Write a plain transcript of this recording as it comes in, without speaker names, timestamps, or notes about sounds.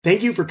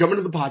Thank you for coming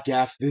to the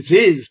podcast. This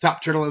is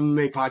Top Turtle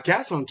MMA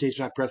Podcast on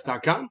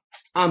CageShockPress.com.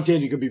 I'm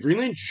Danny Goodby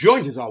Freeland,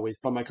 joined as always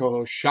by my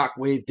co-host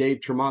Shockwave Dave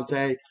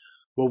Tremonte.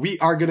 Well, we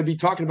are going to be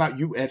talking about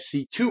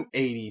UFC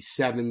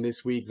 287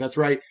 this week. That's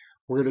right.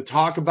 We're going to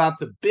talk about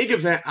the big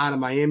event out of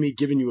Miami,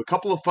 giving you a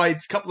couple of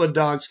fights, couple of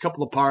dogs,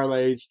 couple of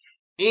parlays.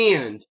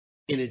 And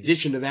in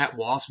addition to that,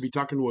 we'll also be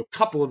talking to a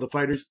couple of the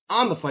fighters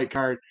on the fight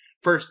card.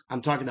 First,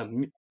 I'm talking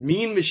to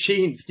Mean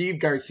Machine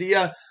Steve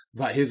Garcia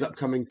about his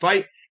upcoming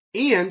fight.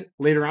 And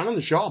later on in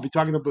the show, I'll be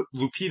talking about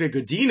Lupita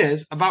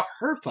Godinez about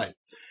her fight.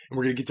 And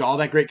we're going to get to all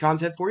that great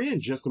content for you in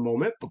just a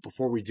moment. But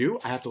before we do,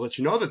 I have to let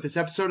you know that this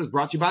episode is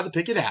brought to you by the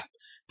Pickett app.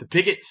 The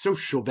Pickett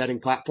social betting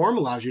platform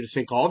allows you to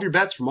sync all of your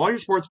bets from all your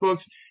sports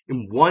books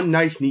in one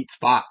nice, neat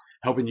spot,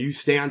 helping you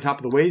stay on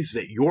top of the ways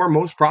that you're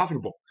most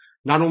profitable.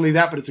 Not only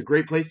that, but it's a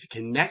great place to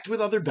connect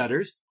with other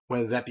bettors,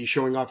 whether that be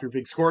showing off your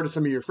big score to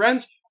some of your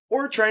friends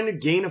or trying to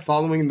gain a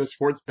following in the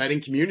sports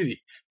betting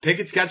community.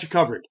 Pickett's got you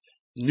covered.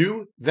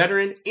 New,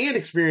 veteran, and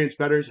experienced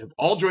bettors have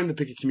all joined the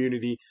Pickett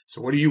community,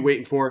 so what are you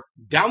waiting for?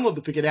 Download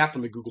the Pickett app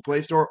on the Google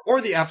Play Store or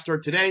the App Store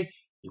today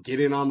and get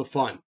in on the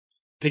fun.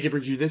 Pickett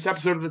brings you this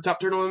episode of the Top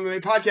Turtle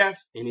MMA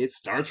Podcast, and it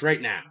starts right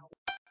now.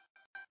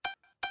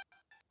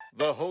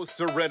 The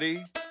hosts are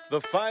ready. The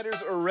fighters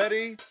are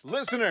ready.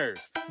 Listeners,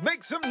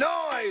 make some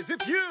noise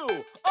if you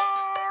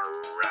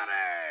are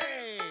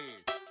ready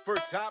for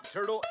Top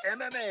Turtle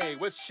MMA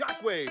with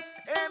Shockwave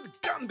and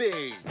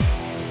Gumby.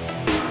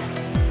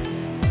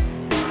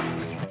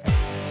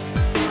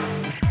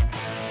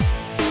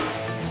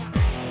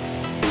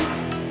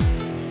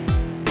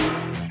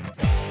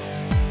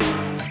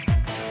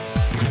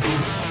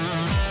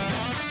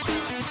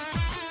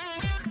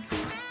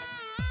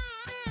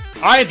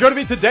 All right, joining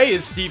me today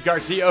is Steve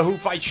Garcia, who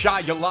fights Shah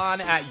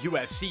Yalan at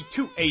UFC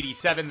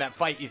 287. That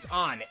fight is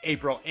on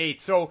April 8th.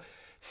 So,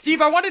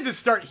 Steve, I wanted to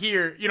start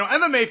here. You know,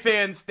 MMA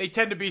fans, they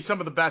tend to be some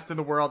of the best in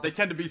the world. They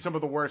tend to be some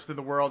of the worst in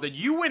the world. And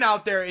you went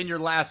out there in your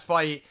last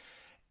fight,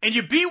 and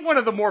you beat one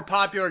of the more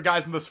popular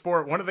guys in the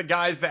sport, one of the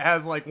guys that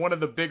has, like, one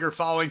of the bigger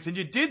followings, and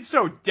you did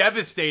so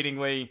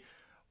devastatingly.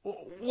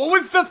 What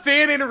was the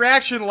fan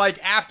interaction like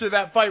after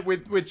that fight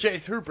with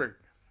Chase Hooper?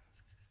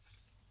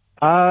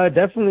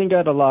 Definitely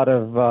got a lot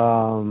of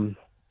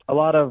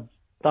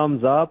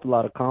thumbs up, a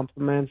lot of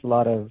compliments, a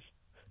lot of,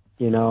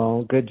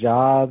 good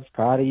jobs,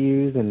 proud of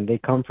you, and they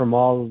come from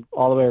all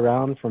the way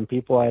around, from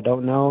people I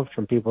don't know,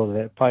 from people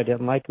that probably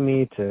didn't like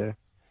me, to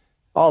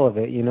all of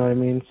it, you know what I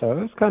mean? So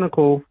it was kind of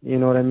cool, you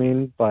know what I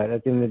mean? But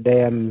at the end of the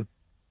day, I'm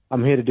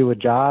here to do a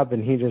job,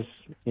 and he just,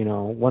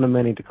 one of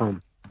many to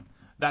come.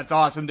 That's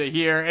awesome to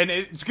hear, and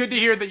it's good to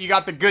hear that you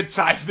got the good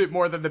side of it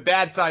more than the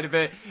bad side of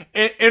it.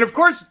 And of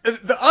course,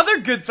 the other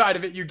good side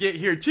of it you get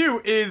here too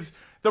is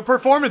the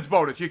performance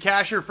bonus. You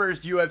cash your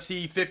first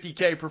UFC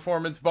 50K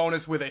performance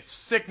bonus with a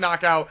sick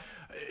knockout.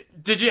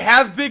 Did you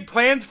have big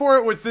plans for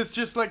it? Was this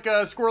just like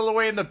a squirrel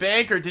away in the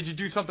bank, or did you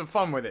do something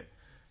fun with it?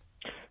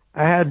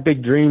 I had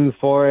big dreams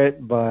for it,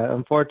 but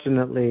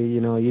unfortunately,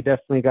 you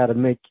definitely got to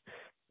make,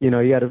 you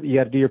got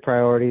to do your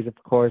priorities, of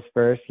course,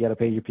 first. You got to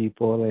pay your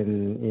people,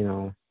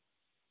 and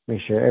make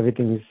sure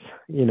everything's,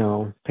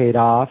 paid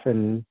off.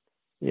 And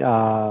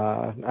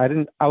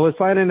I was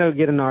planning to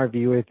get an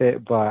RV with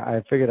it, but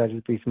I figured I'd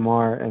just be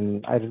smart,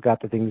 and I just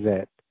got the things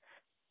that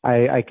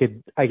I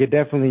could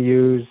definitely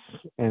use.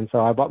 And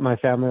so I bought my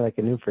family like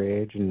a new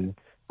fridge, and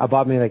I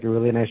bought me like a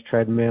really nice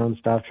treadmill and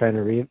stuff, trying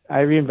to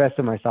I reinvest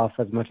in myself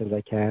as much as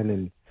I can.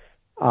 And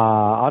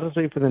I'll just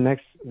wait for the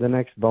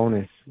next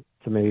bonus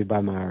to maybe buy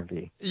my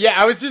RV. Yeah,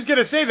 I was just going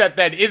to say that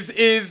then.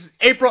 Is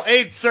April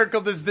 8th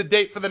circled as the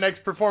date for the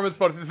next performance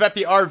bonus? Is that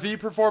the RV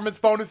performance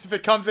bonus if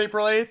it comes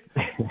April 8th?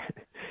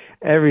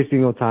 Every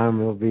single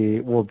time will be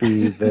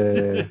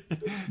the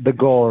the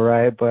goal,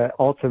 right? But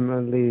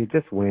ultimately,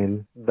 just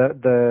win.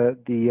 The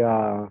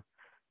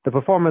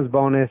performance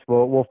bonus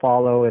will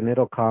follow, and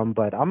it'll come.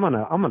 But I'm on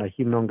a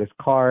humongous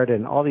card,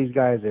 and all these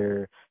guys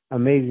are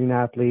amazing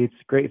athletes,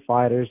 great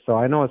fighters. So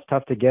I know it's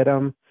tough to get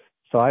them.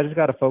 So I just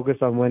got to focus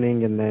on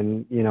winning, and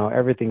then,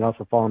 everything else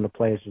will fall into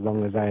place as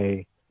long as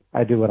I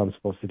do what I'm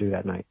supposed to do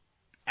that night.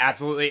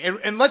 Absolutely.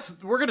 And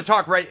we're going to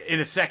talk right in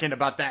a second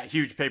about that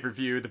huge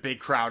pay-per-view, the big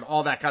crowd,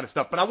 all that kind of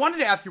stuff. But I wanted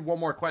to ask you one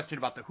more question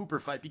about the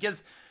Hooper fight,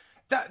 because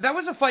that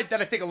was a fight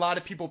that I think a lot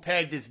of people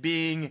pegged as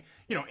being,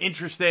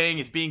 interesting,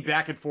 as being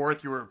back and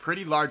forth. You were a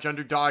pretty large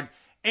underdog.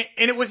 And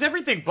it was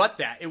everything but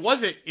that. It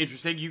wasn't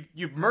interesting.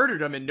 You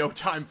murdered him in no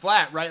time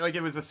flat, right? Like,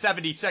 it was a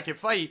 70-second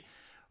fight.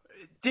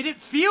 Did it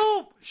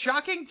feel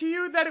shocking to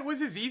you that it was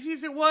as easy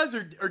as it was,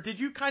 or did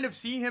you kind of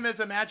see him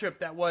as a matchup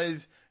that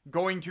was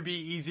going to be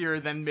easier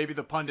than maybe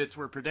the pundits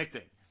were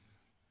predicting?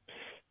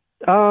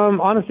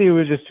 Honestly, it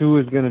was just who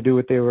was going to do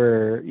what they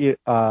were,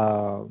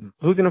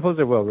 who's going to oppose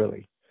their will,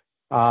 really.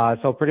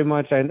 So pretty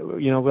much,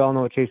 we all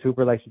know what Chase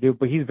Hooper likes to do,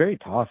 but he's very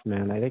tough,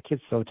 man. Like, that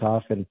kid's so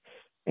tough, and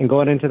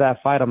going into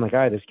that fight, I'm like, all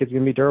right, this kid's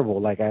going to be durable.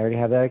 Like, I already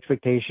have that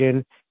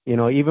expectation.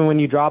 Even when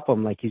you drop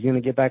him, like, he's going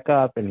to get back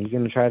up, and he's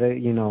going to try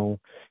to,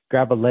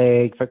 grab a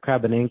leg,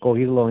 grab an ankle.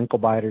 He's a little ankle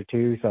biter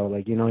too. So,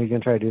 like, he's going to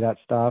try to do that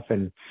stuff.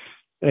 And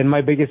and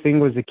my biggest thing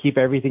was to keep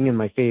everything in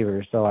my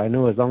favor. So I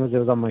knew as long as it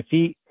was on my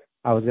feet,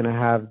 I was gonna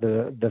have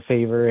the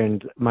favor,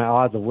 and my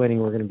odds of winning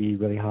were gonna be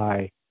really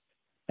high.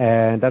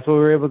 And that's what we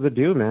were able to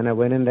do, man. I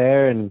went in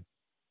there and,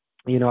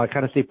 I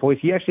kind of stayed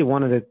poised. He actually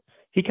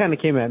he kind of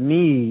came at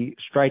me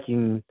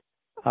striking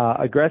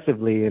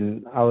aggressively,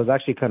 and I was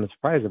actually kind of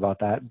surprised about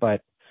that.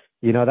 But,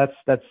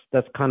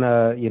 that's kind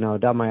of,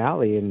 down my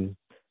alley, and,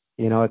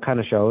 it kind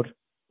of showed.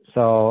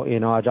 So,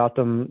 I dropped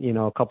him,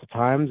 a couple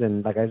times,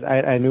 and like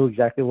I knew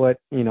exactly what,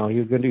 he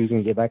was going to do. He was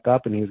going to get back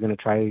up, and he was going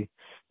to try,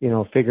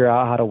 figure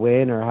out how to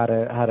win or how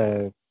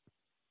to,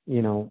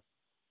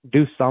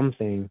 do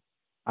something.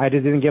 I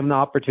just didn't give him the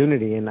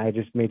opportunity, and I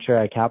just made sure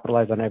I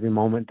capitalized on every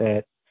moment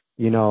that,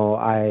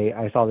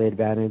 I saw the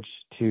advantage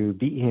to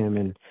beat him.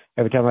 And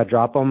every time I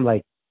drop him,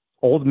 like,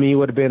 old me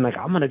would have been like,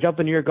 I'm gonna jump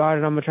into your guard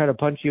and I'm gonna try to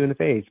punch you in the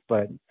face.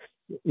 But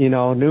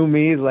new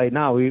me is like,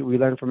 no, we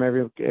learn from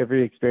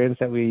every experience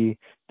that we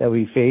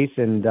face,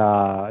 and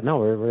no,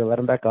 we're gonna let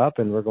him back up,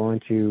 and we're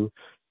going to,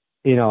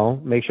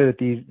 make sure that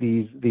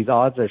these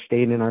odds are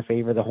staying in our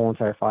favor the whole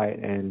entire fight,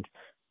 and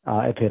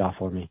it paid off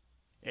for me.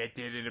 It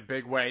did in a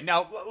big way.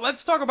 Now,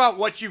 let's talk about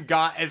what you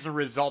got as a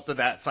result of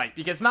that fight,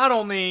 because not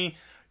only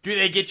do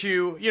they get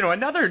you,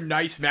 another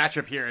nice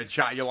matchup here in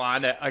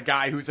Shayulan, a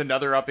guy who's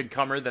another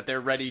up-and-comer that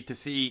they're ready to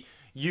see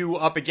you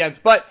up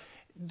against, but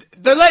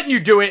they're letting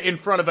you do it in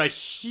front of a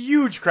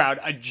huge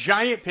crowd, a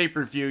giant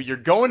pay-per-view. You're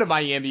going to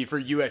Miami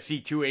for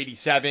UFC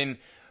 287.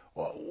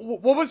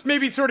 What was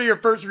maybe sort of your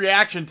first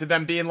reaction to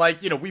them being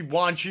like, we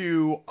want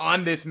you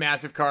on this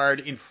massive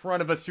card in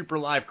front of a super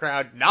live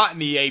crowd, not in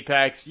the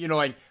Apex,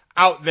 like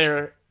out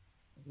there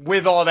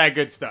with all that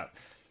good stuff?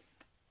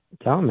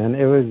 Yeah, man,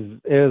 it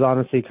was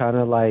honestly kind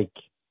of like,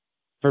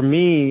 for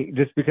me,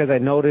 just because I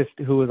noticed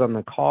who was on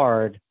the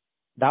card,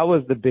 that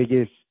was the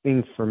biggest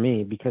thing for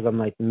me, because I'm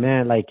like,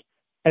 man, like,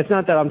 it's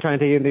not that I'm trying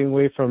to take anything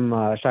away from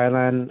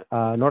Shailan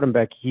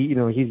Nordenbeck.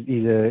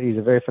 He's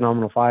a very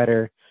phenomenal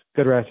fighter,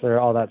 good wrestler,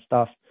 all that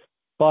stuff.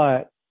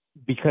 But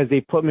because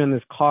they put me on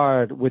this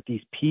card with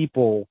these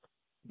people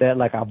that,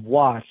 like, I've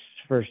watched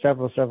for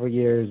several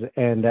years,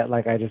 and that,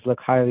 like, I just look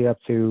highly up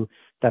to,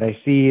 that I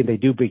see they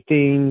do big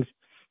things.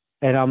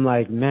 And I'm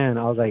like, man,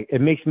 I was like,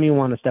 it makes me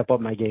want to step up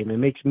my game. It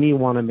makes me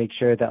want to make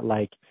sure that,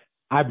 like,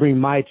 I bring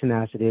my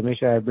tenacity, I make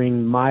sure I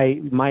bring my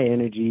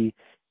energy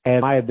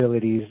and my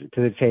abilities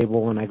to the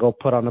table, and I go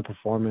put on a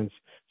performance,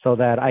 so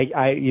that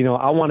I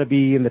want to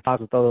be in the top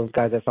with all those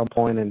guys at some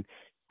point, and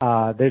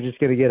they're just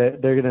gonna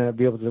they're gonna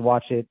be able to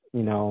watch it.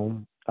 I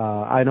know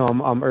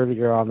I'm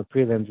earlier on the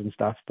prelims and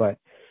stuff, but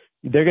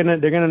they're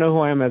gonna know who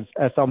I am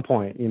at some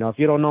point. If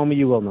you don't know me,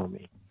 you will know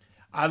me.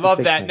 I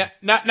love that.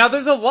 Now,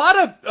 there's a lot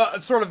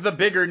of sort of the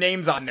bigger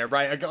names on there,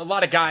 right? A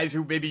lot of guys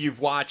who maybe you've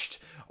watched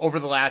over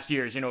the last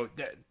years.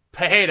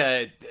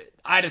 Pajeda,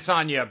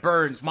 Adesanya,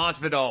 Burns,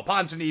 Masvidal,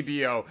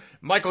 Ponzinibbio,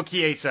 Michael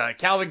Chiesa,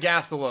 Calvin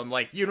Gastelum,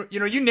 like,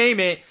 you name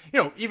it.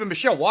 Even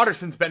Michelle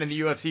Waterson's been in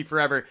the UFC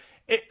forever.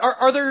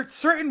 Are there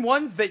certain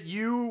ones that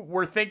you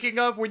were thinking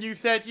of when you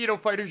said,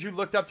 fighters you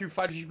looked up to,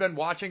 fighters you've been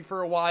watching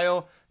for a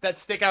while, that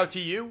stick out to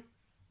you?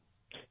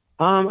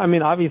 I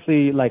mean,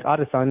 obviously, like,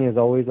 Adesanya is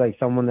always, like,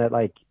 someone that,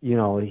 like,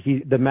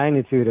 the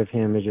magnitude of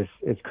him is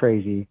it's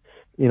crazy.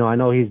 I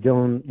know he's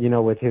dealing,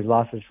 with his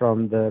losses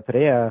from the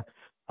Pereira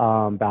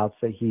bouts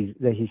that he's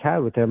had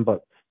with him,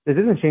 but it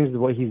doesn't change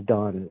what he's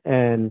done.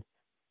 And,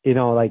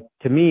 like,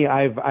 to me,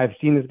 I've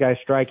seen this guy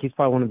strike. He's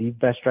probably one of the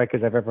best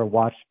strikers I've ever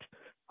watched,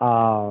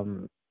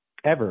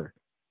 ever.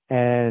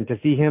 And to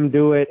see him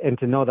do it, and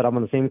to know that I'm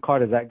on the same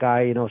card as that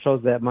guy,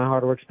 shows that my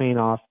hard work's paying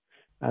off.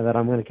 That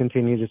I'm going to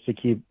continue just to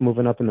keep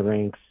moving up in the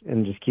ranks,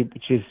 and just keep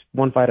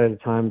one fight at a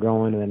time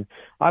growing. And then,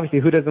 obviously,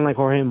 who doesn't like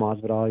Jorge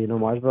Masvidal?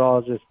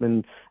 Masvidal has just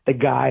been the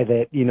guy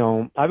that,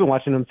 I've been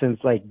watching him since,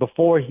 like,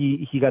 before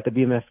he got the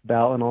BMF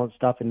belt and all that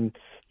stuff, and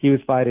he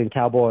was fighting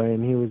Cowboy,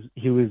 and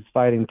he was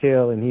fighting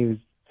Till, and he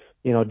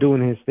was,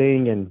 doing his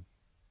thing. And,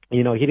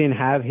 he didn't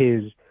have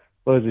his,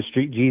 what was the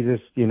Street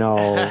Jesus,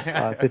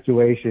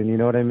 situation, you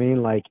know what I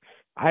mean? Like,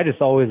 I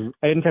just always,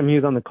 anytime he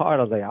was on the card,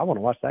 I was like, I want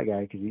to watch that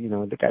guy, because,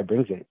 the guy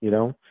brings it,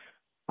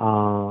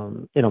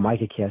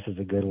 Micah Kies is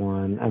a good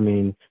one. I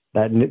mean,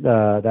 that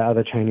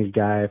other Chinese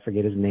guy, I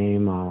forget his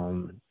name.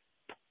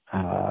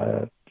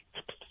 Li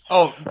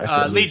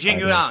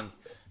Jingliang.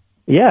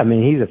 Yeah, I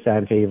mean, he's a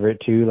fan favorite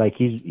too. Like,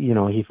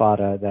 he fought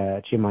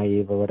the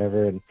Chimaev or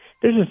whatever, and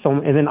there's just so.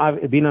 And then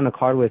I've been on a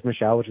card with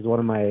Michelle, which is one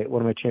of my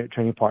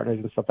training partners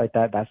and stuff like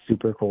that. That's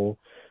super cool.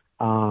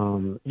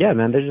 Yeah,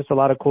 man, there's just a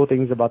lot of cool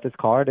things about this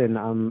card, and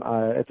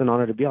it's an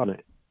honor to be on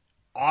it.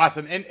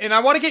 Awesome. And I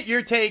want to get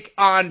your take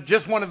on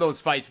just one of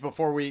those fights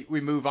before we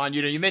move on.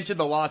 You mentioned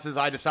the losses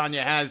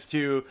Adesanya has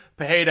to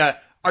Pajeda.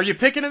 Are you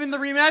picking him in the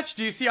rematch?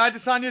 Do you see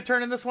Adesanya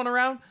turning this one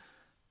around?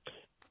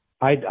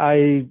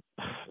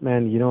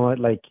 Man, you know what?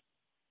 Like,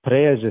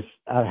 Pereira just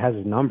has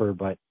his number,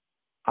 but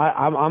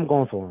I'm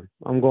going for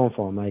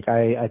him. Like,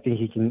 I think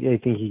he can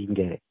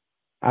get it.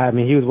 I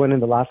mean, he was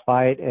winning the last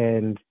fight,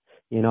 and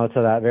to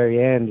that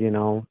very end,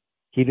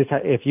 he just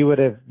if he would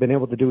have been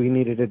able to do what he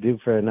needed to do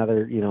for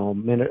another,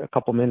 a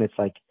couple minutes,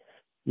 like,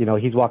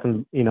 he's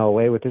walking,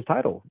 away with his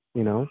title,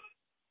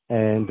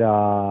 and,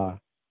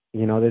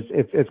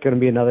 it's going to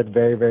be another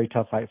very, very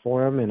tough fight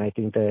for him. And I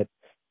think that,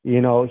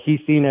 he's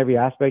seen every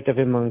aspect of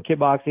him on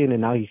kickboxing,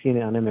 and now he's seen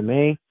it on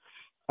MMA.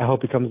 I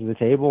hope he comes to the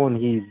table and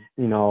he's,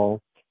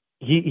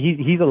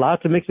 he's allowed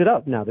to mix it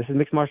up now. This is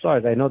mixed martial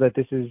arts. I know that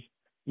this is,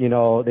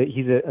 that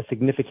he's a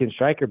significant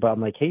striker, but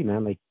I'm like, hey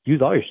man, like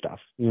use all your stuff.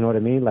 You know what I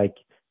mean? Like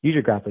use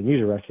your grappling, use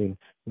your wrestling,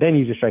 then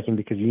use your striking,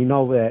 because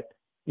that,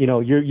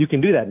 you can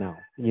do that now,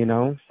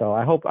 So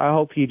I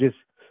hope he just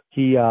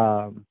shows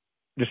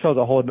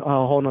a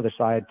whole other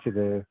side to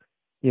the,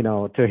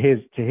 to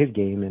his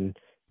game, and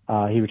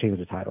he retains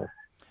the title.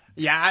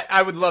 Yeah,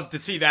 I would love to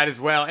see that as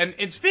well.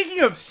 And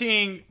speaking of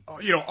seeing,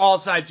 all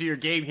sides of your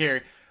game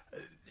here,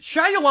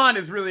 Shayalan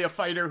is really a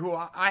fighter who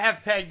I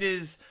have pegged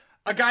as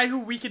a guy who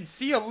we can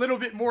see a little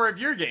bit more of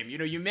your game.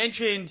 You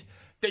mentioned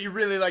that you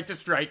really like to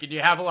strike and you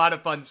have a lot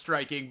of fun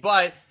striking,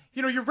 but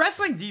your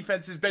wrestling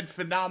defense has been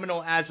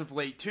phenomenal as of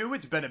late too.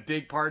 It's been a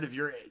big part of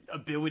your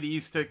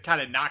abilities to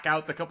kind of knock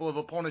out the couple of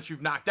opponents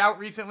you've knocked out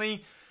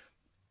recently.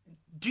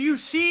 Do you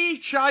see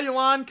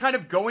Shayalan kind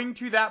of going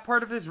to that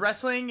part of his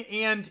wrestling?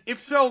 And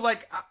if so,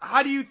 like,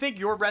 how do you think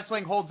your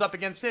wrestling holds up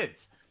against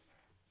his?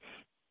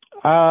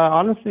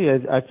 Honestly,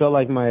 I feel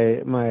like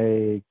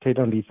my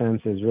takedown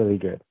defense is really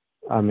good.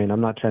 I mean,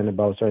 I'm not trying to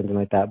boast or anything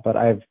like that, but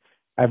I've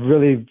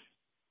really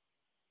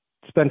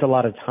spent a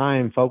lot of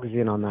time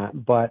focusing on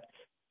that. But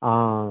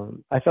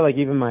I feel like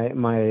even my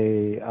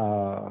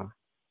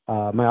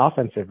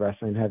offensive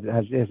wrestling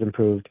has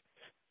improved.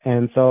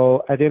 And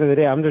so at the end of the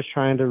day, I'm just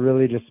trying to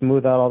really just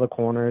smooth out all the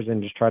corners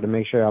and just try to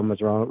make sure I'm as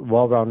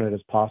well-rounded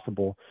as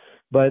possible.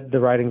 But the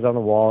writing's on the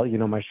wall.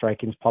 My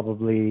striking's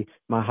probably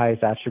my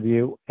highest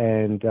attribute.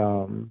 And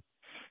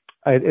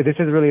this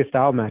is really a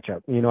style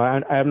matchup.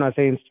 I'm not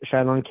saying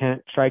Shailon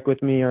can't strike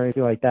with me or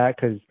anything like that,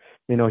 because,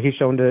 he's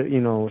shown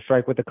to,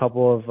 strike with a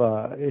couple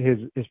of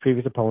his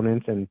previous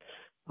opponents. And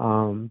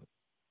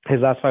his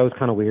last fight was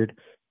kind of weird.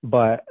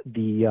 But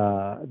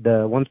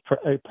the ones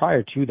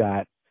prior to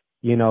that,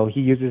 he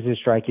uses his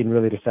striking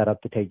really to set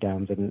up the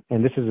takedowns.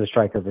 And this is a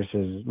striker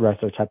versus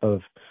wrestler type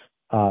of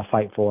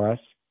fight for us.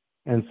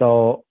 And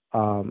so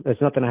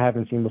it's nothing I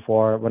haven't seen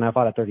before. When I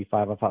fought at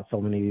 35, I fought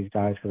so many of these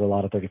guys because a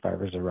lot of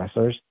 35ers are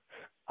wrestlers.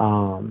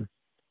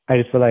 I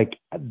just feel like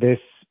this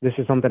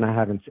is something I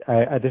haven't.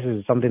 This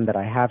is something that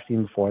I have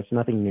seen before. It's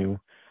nothing new,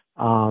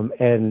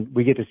 and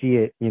we get to see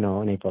it,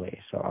 in April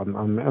 8th. So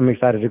I'm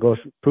excited to go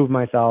prove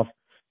myself.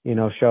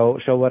 Show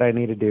what I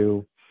need to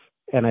do.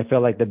 And I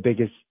feel like the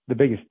biggest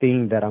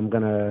thing that I'm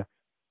gonna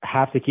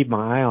have to keep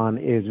my eye on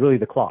is really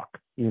the clock.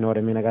 You know what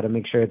I mean? I got to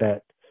make sure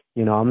that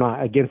I'm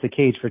not against the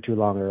cage for too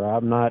long, or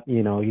I'm not,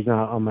 he's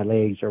not on my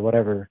legs or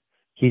whatever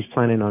he's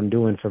planning on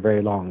doing for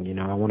very long.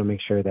 I want to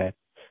make sure that,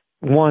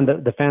 one,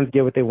 the fans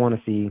get what they want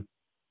to see,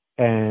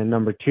 and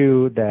number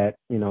two, that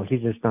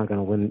he's just not going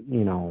to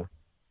win,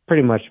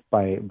 pretty much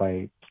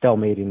by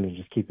stalemating and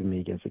just keeping me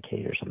against the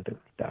cage or something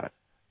like that.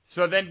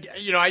 So then,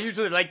 I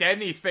usually like to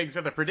end these things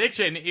with a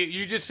prediction.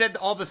 You just said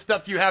all the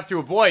stuff you have to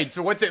avoid.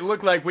 So what's it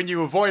look like when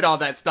you avoid all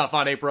that stuff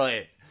on April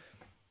 8th?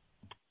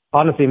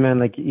 Honestly, man,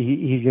 like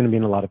he's going to be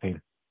in a lot of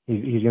pain.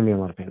 He's going to be in a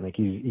lot of pain. Like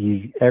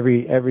he's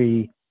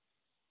every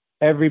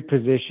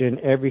position,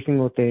 every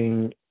single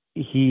thing,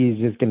 he's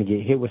just going to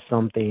get hit with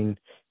something.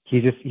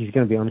 He's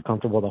going to be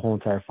uncomfortable the whole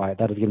entire fight.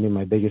 That is going to be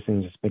my biggest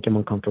thing. Just make him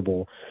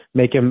uncomfortable,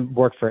 make him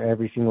work for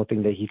every single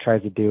thing that he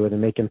tries to do, and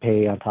then make him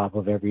pay on top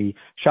of every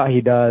shot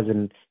he does.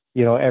 And,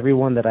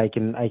 everyone that I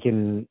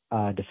can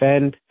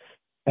defend.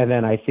 And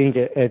then I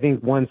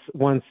think once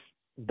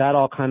that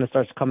all kind of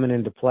starts coming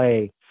into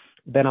play,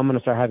 then I'm going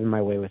to start having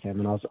my way with him,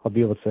 and I'll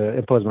be able to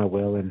impose my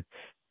will, and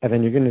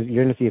then you're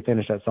gonna see a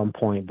finish at some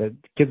point. But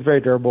kid's very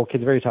durable,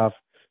 kid's very tough,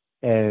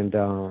 and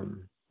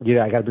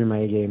I got to bring my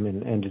A game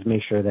and just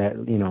make sure that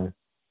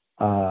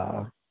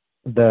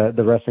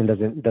the wrestling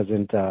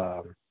doesn't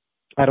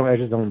I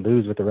just don't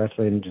lose with the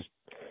wrestling just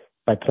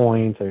by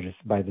points or just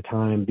by the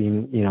time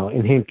being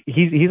in him.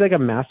 He's like a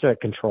master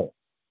at control.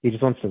 He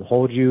just wants to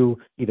hold you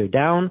either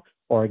down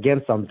or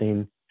against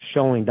something,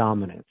 showing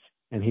dominance,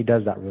 and he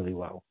does that really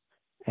well.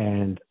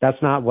 And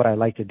that's not what I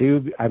like to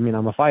do. I mean,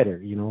 I'm a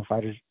fighter.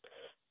 Fighters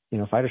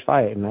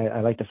fight, and I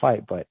like to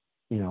fight. But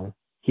he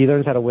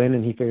learns how to win,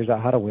 and he figures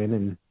out how to win,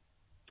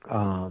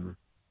 and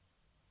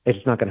it's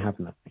just not going to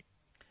happen that way.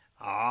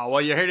 Well,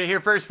 you're here to hear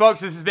first,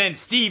 folks. This has been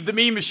Steve the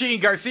Mean Machine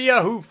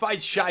Garcia, who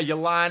fights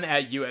Shayalan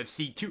at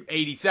UFC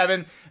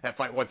 287. That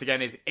fight, once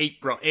again, is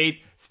April 8th.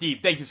 Steve,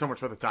 thank you so much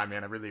for the time,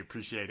 man. I really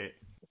appreciate it.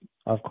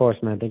 Of course,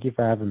 man. Thank you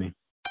for having me.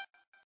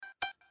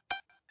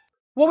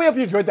 Well, we hope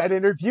you enjoyed that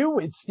interview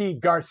with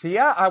Steve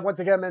Garcia. Once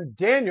again, I'm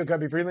Daniel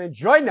Gubby Freeland,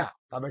 joined now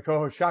by my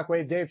co-host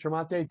Shockwave Dave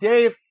Tremonte.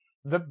 Dave,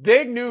 the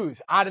big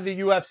news out of the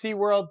UFC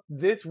world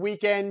this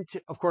weekend,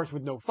 of course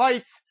with no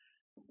fights,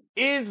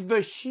 is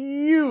the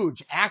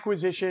huge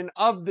acquisition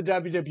of the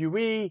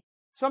WWE.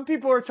 Some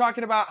people are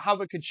talking about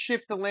how it could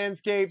shift the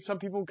landscape. Some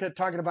people are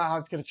talking about how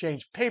it's going to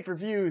change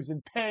pay-per-views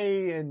and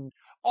pay and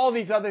all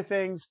these other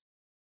things.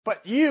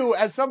 But you,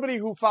 as somebody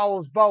who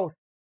follows both,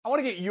 I want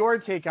to get your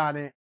take on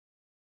it.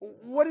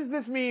 What does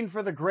this mean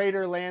for the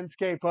greater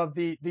landscape of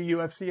the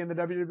UFC and the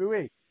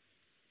WWE?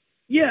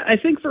 Yeah, I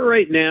think for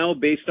right now,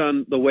 based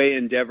on the way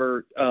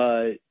Endeavor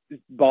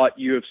bought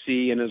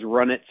UFC and has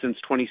run it since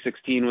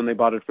 2016 when they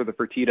bought it for the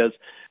Fertittas,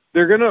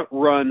 they're going to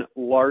run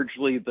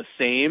largely the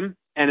same,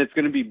 and it's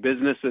going to be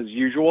business as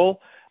usual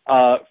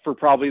for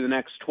probably the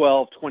next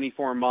 12,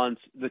 24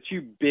 months. The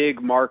two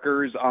big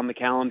markers on the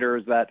calendar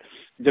is that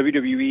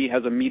WWE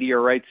has a media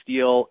rights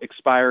deal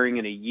expiring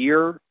in a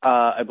year.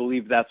 I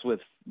believe that's with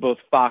both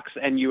Fox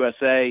and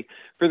USA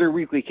for their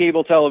weekly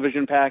cable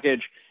television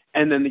package.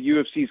 And then the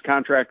UFC's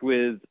contract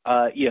with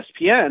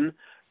ESPN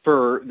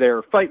for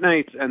their fight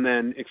nights and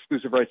then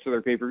exclusive rights to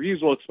their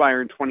pay-per-views will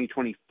expire in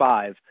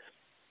 2025.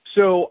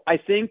 So I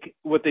think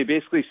what they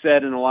basically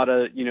said in a lot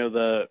of,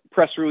 the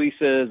press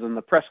releases and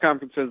the press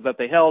conferences that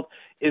they held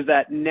is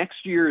that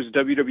next year's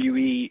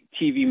WWE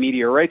TV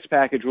media rights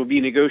package will be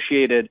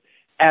negotiated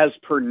as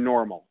per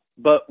normal.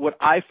 But what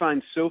I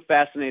find so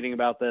fascinating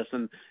about this,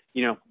 and,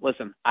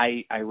 listen,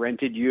 I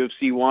rented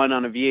UFC 1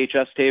 on a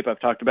VHS tape. I've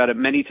talked about it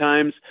many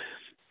times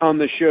on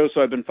the show,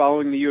 so I've been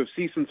following the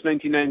UFC since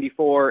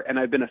 1994, and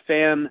I've been a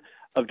fan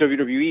of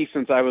WWE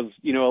since I was,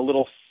 a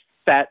little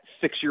fat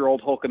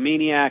 6-year-old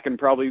Hulkamaniac, and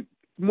probably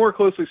more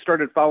closely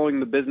started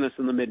following the business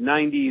in the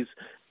mid-90s.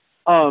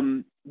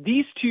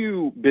 These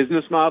two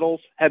business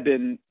models have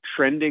been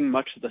trending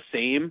much the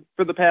same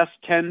for the past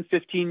 10,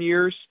 15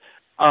 years.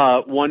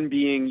 One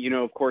being,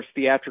 of course,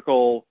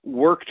 theatrical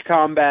worked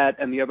combat,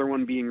 and the other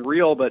one being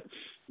real. But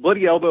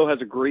Bloody Elbow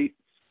has a great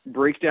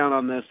breakdown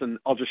on this, and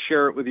I'll just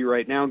share it with you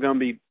right now,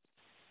 Gumby.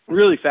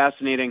 Really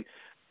fascinating.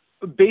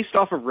 Based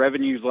off of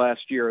revenues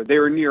last year, they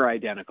were near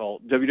identical.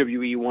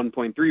 WWE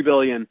 1.3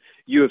 billion,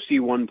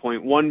 UFC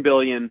 1.1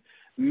 billion.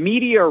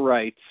 Media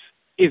rights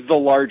is the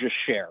largest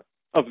share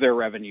of their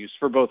revenues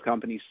for both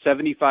companies,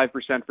 75%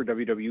 for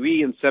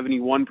WWE and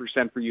 71%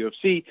 for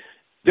UFC.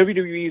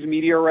 WWE's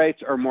media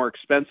rights are more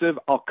expensive.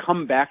 I'll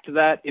come back to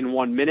that in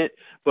 1 minute,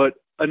 but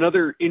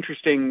another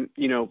interesting,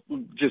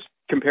 just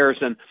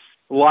comparison,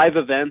 live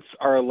events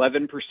are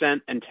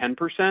 11% and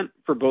 10%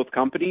 for both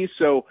companies.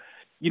 So,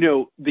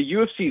 the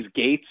UFC's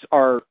gates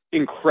are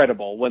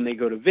incredible when they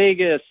go to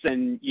Vegas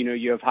and,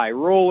 you have high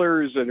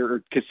rollers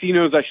or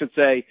casinos, I should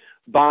say,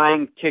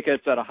 buying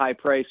tickets at a high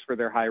price for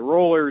their high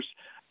rollers.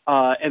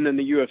 And then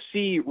the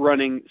WWE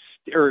running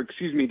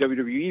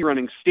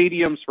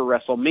stadiums for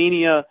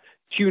WrestleMania,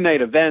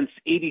 2-night events,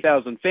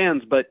 80,000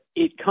 fans, but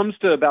it comes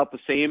to about the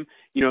same.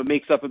 It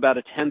makes up about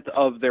 1/10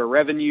 of their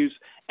revenues.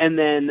 And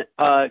then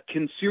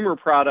consumer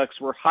products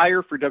were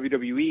higher for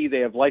WWE. They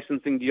have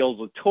licensing deals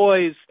with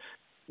toys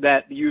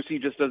that the UFC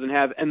just doesn't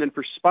have. And then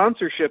for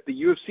sponsorship, the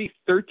UFC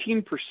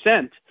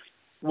 13%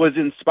 was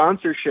in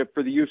sponsorship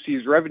for the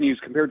UFC's revenues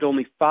compared to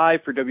only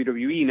 5% for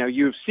WWE. Now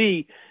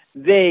UFC,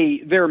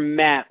 their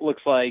mat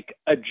looks like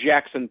a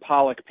Jackson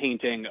Pollock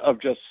painting of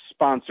just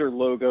sponsor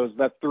logos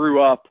that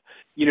threw up.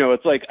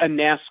 It's like a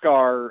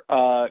NASCAR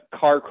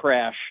car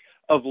crash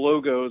of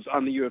logos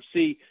on the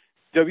UFC.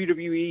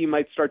 WWE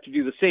might start to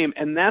do the same.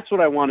 And that's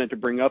what I wanted to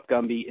bring up,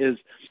 Gumby, is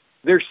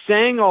they're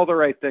saying all the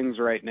right things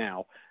right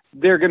now.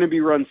 They're going to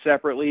be run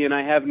separately, and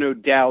I have no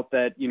doubt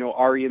that,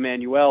 Ari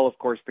Emanuel, of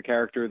course, the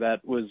character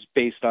that was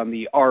based on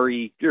the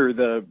Ari, or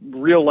the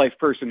real-life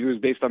person who was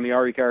based on the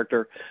Ari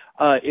character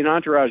in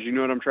Entourage, you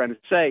know what I'm trying to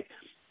say,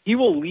 he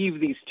will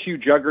leave these two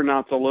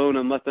juggernauts alone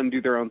and let them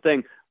do their own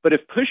thing. But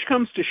if push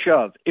comes to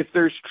shove, if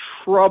there's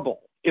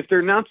trouble, if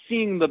they're not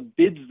seeing the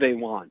bids they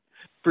want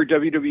for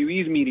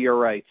WWE's media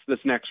rights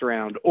this next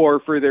round, or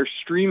for their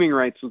streaming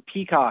rights with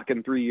Peacock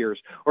in 3 years,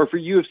 or for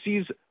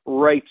UFC's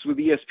rights with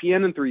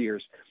ESPN in 3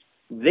 years,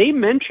 they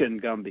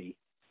mentioned, Gumby,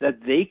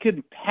 that they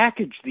could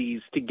package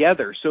these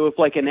together. So if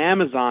like an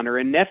Amazon or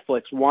a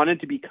Netflix wanted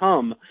to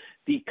become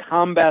the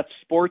combat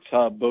sports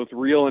hub, both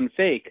real and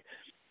fake,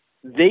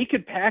 they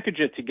could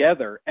package it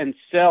together and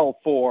sell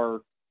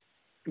for,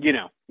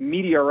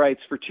 media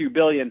rights for $2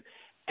 billion.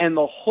 And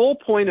the whole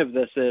point of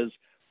this is,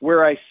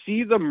 where I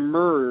see the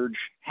merge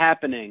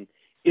happening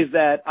is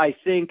that I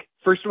think,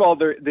 first of all,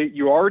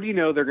 you already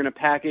know they're going to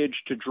package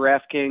to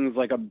DraftKings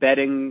like a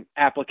betting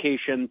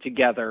application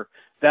together.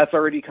 That's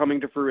already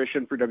coming to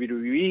fruition for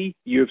WWE.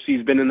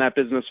 UFC's been in that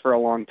business for a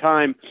long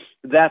time.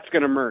 That's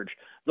going to merge.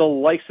 The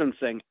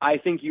licensing, I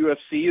think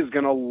UFC is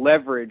going to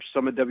leverage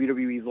some of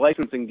WWE's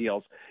licensing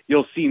deals.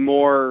 You'll see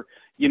more,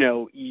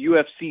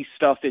 UFC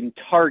stuff in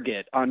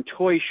Target, on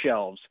toy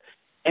shelves.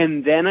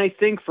 And then I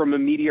think from a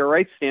media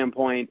rights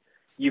standpoint,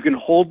 you can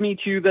hold me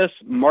to this,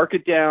 mark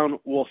it down,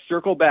 we'll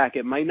circle back.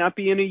 It might not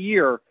be in a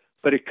year,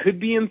 but it could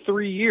be in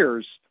 3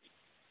 years.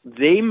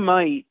 They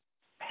might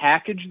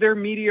package their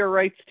media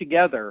rights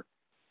together,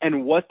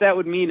 and what that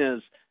would mean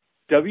is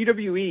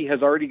WWE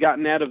has already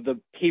gotten out of the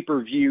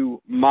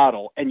pay-per-view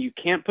model, and you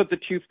can't put the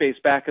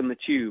toothpaste back in the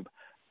tube.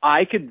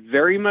 I could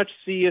very much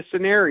see a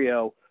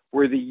scenario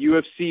where the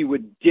UFC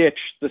would ditch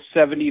the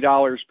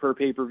 $70 per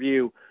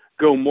pay-per-view,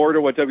 go more to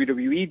what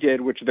WWE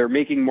did, which they're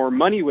making more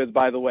money with,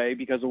 by the way,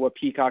 because of what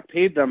Peacock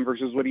paid them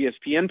versus what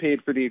ESPN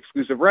paid for the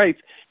exclusive rights.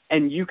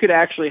 And you could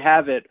actually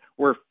have it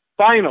where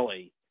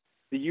finally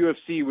the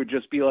UFC would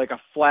just be like a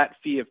flat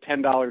fee of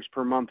 $10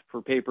 per month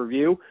per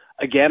pay-per-view.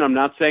 Again, I'm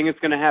not saying it's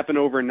going to happen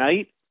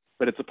overnight,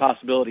 but it's a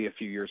possibility a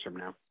few years from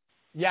now.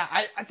 Yeah,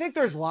 I think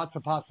there's lots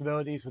of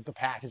possibilities with the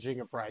packaging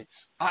of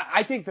rights.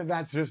 I think that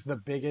that's just the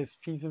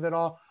biggest piece of it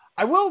all.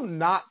 I will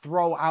not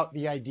throw out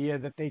the idea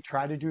that they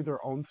try to do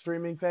their own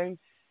streaming thing,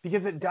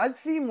 because it does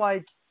seem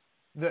like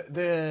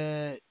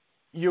the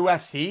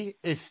UFC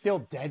is still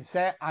dead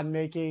set on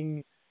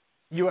making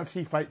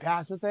UFC Fight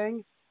Pass a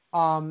thing.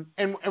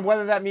 And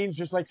whether that means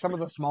just like some of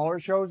the smaller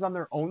shows on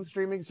their own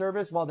streaming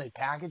service while they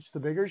package the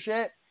bigger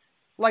shit,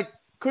 like,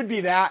 could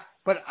be that,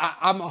 but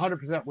I'm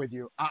 100% with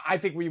you. I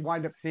think we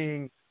wind up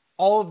seeing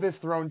all of this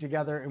thrown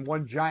together in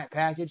one giant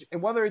package.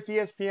 And whether it's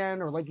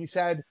ESPN or, like you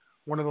said,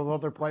 one of those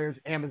other players,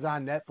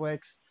 Amazon, Netflix,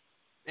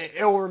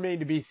 it'll remain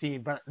to be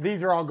seen. But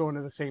these are all going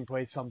to the same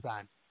place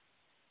sometime.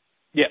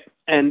 Yeah,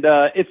 and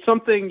it's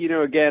something,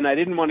 again, I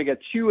didn't want to get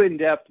too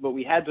in-depth, but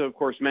we had to, of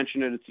course,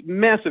 mention it. It's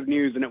massive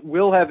news, and it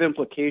will have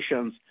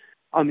implications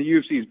on the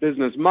UFC's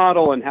business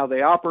model and how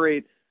they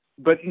operate,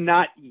 but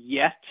not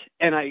yet.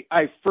 And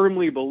I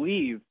firmly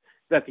believe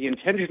that the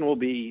intention will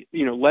be,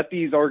 let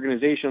these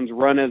organizations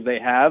run as they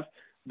have,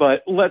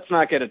 but let's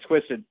not get it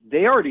twisted.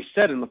 They already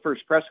said in the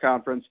first press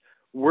conference,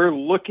 we're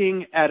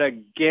looking at a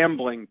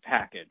gambling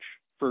package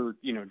for,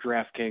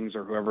 DraftKings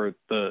or whoever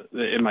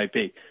it might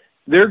be.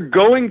 They're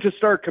going to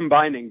start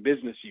combining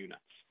business units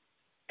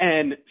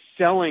and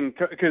selling,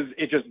 because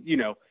it just,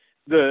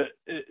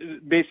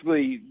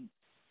 basically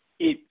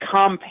it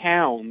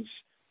compounds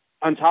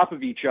on top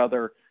of each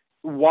other.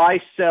 Why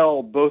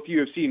sell both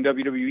UFC and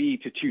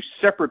WWE to two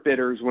separate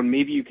bidders when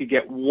maybe you could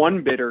get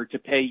one bidder to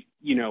pay,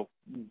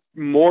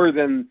 more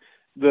than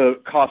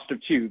the cost of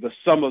two, the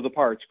sum of the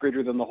parts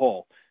greater than the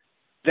whole?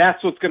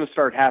 That's what's going to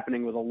start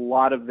happening with a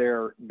lot of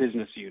their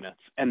business units,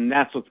 and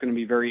that's what's going to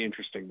be very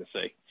interesting to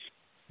see.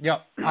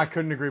 Yep, I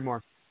couldn't agree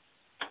more.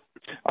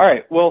 All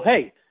right, well,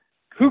 hey,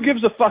 who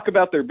gives a fuck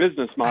about their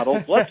business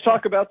models? Let's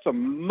talk about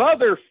some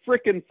mother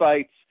frickin'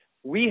 fights.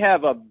 We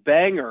have a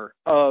banger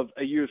of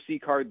a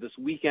UFC card this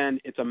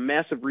weekend. It's a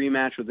massive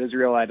rematch with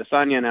Israel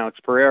Adesanya and Alex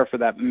Pereira for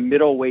that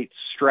middleweight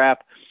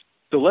strap.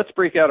 So let's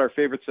break out our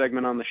favorite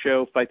segment on the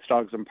show, Fights,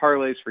 Dogs, and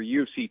Parlays for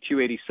UFC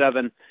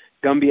 287.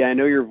 Gumby, I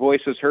know your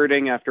voice is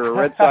hurting after a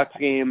Red Sox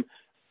game,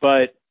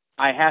 but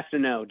I have to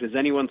know, does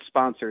anyone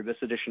sponsor this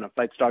edition of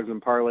Fights, Dogs,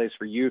 and Parlays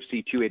for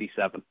UFC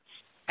 287?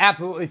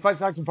 Absolutely. Fights,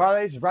 Dogs, and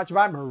Parlays is brought to you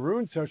by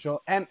Maroon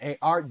Social,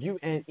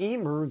 M-A-R-U-N-E.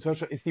 Maroon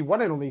Social is the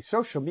one and only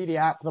social media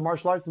app for the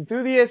martial arts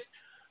enthusiast.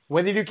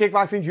 Whether you do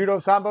kickboxing, judo,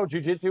 sambo,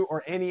 jiu-jitsu,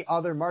 or any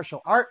other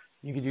martial art,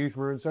 you can use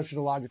Maroon Social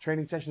to log your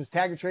training sessions,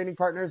 tag your training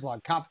partners,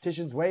 log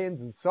competitions,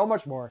 weigh-ins, and so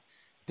much more.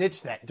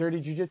 Ditch that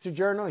dirty jiu-jitsu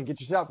journal and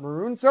get yourself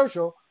Maroon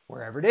Social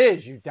wherever it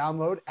is you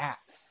download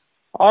apps.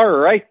 All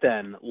right,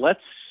 then. Let's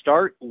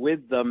start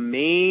with the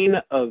main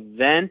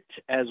event,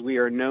 as we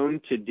are known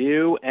to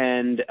do,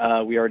 and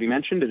we already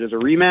mentioned it is a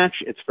rematch.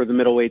 It's for the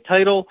middleweight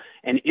title,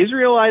 and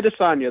Israel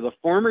Adesanya, the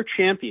former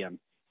champion,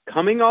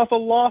 coming off a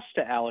loss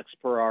to Alex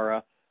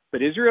Pereira,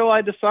 but Israel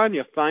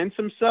Adesanya finds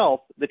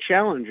himself the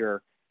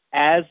challenger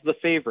as the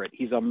favorite.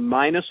 He's a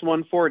minus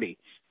 140.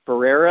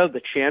 Pereira,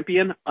 the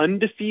champion,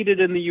 undefeated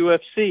in the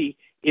UFC,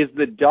 is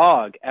the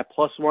dog at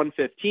plus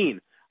 115.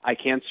 I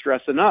can't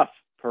stress enough.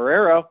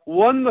 Pereira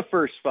won the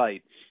first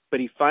fight, but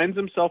he finds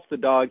himself the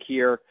dog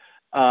here.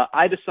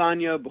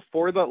 Adesanya,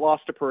 before that loss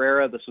to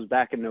Pereira, this was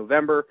back in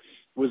November,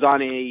 was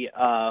on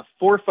a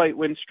 4-fight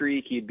win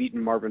streak. He had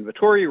beaten Marvin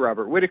Vettori,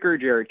 Robert Whittaker,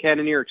 Jared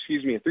Cannonier,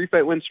 a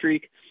 3-fight win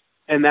streak.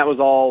 And that was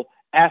all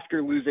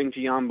after losing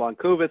to Jan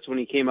Blachowicz when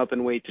he came up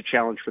in weight to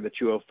challenge for the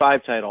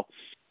 205 title.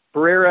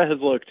 Pereira has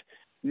looked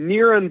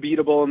near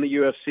unbeatable in the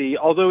UFC,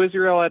 although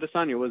Israel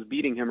Adesanya was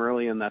beating him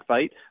early in that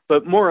fight.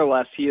 But more or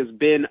less, he has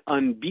been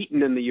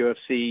unbeaten in the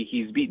UFC.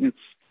 He's beaten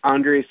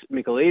Andres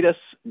Michailidis,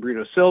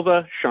 Bruno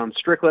Silva, Sean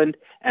Strickland,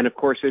 and of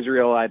course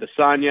Israel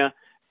Adesanya.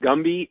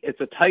 Gumby,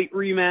 it's a tight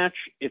rematch.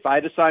 If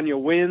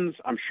Adesanya wins,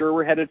 I'm sure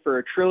we're headed for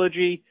a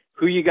trilogy.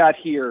 Who you got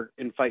here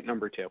in fight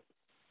number 2?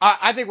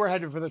 I think we're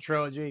headed for the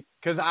trilogy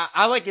because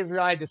I like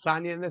Israel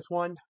Adesanya in this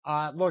one.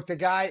 Look, the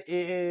guy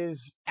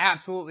is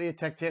absolutely a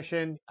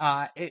tactician.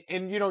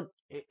 And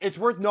it's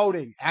worth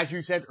noting, as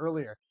you said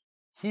earlier,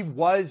 he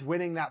was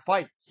winning that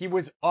fight. He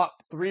was up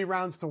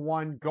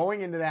 3-1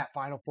 going into that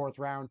final 4th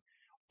round.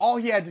 All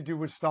he had to do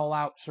was stall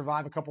out,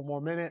 survive a couple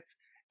more minutes.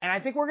 And I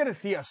think we're going to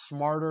see a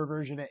smarter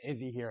version of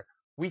Izzy here.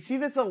 We see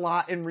this a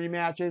lot in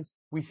rematches.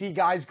 We see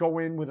guys go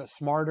in with a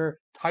smarter,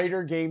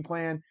 tighter game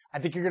plan. I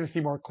think you're going to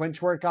see more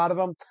clinch work out of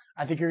him.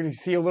 I think you're going to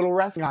see a little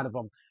wrestling out of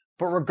him.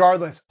 But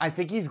regardless, I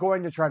think he's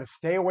going to try to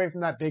stay away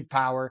from that big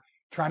power,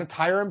 try to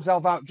tire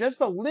himself out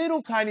just a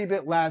little tiny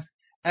bit less.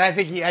 And I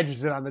think he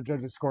edges it on the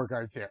judges'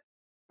 scorecards here.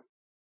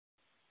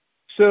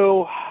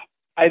 So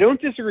I don't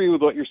disagree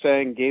with what you're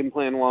saying game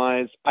plan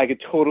wise. I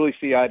could totally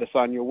see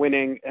Adesanya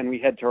winning, and we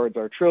head towards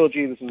our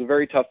trilogy. This is a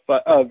very tough,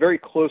 very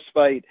close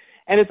fight,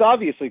 and it's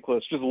obviously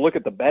close. Just look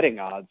at the betting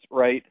odds,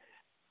 right?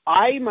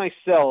 I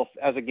myself,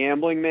 as a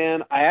gambling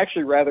man, I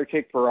actually rather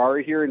take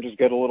Ferrari here and just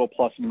get a little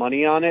plus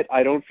money on it.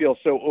 I don't feel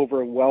so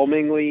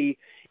overwhelmingly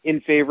in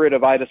favor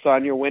of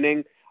Adesanya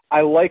winning.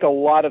 I like a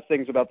lot of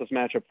things about this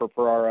matchup for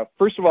Pereira.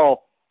 First of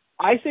all,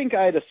 I think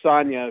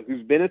Adesanya,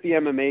 who's been at the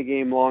MMA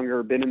game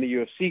longer, been in the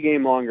UFC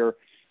game longer,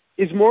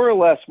 is more or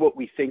less what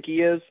we think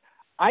he is.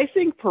 I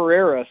think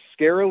Pereira,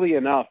 scarily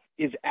enough,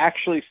 is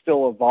actually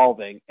still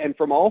evolving. And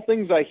from all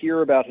things I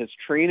hear about his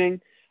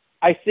training,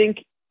 I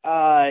think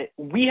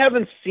we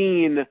haven't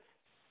seen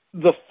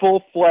the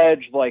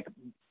full-fledged, like,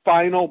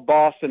 final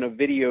boss in a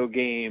video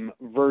game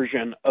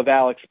version of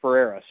Alex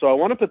Pereira. So I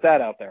want to put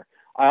that out there.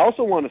 I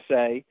also want to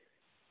say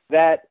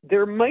that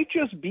there might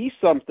just be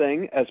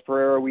something, as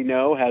Pereira, we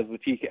know, has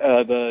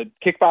the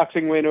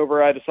kickboxing win over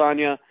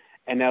Adesanya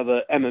and now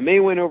the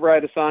MMA win over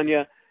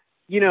Adesanya.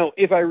 You know,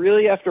 if I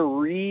really have to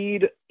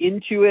read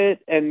into it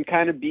and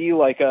kind of be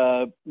like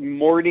a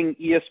morning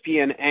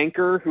ESPN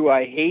anchor who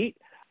I hate,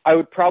 I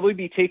would probably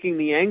be taking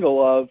the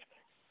angle of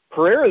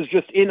Pereira's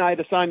just in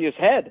Adesanya's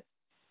head.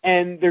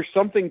 And there's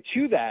something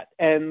to that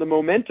and the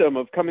momentum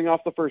of coming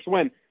off the first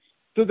win.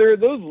 So there are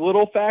those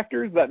little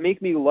factors that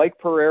make me like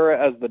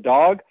Pereira as the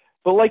dog.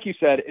 But like you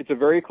said, it's a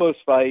very close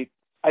fight.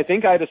 I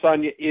think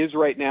Adesanya is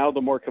right now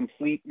the more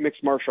complete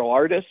mixed martial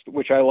artist,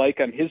 which I like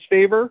on his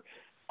favor.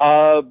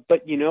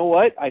 But you know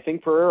what? I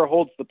think Pereira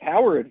holds the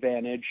power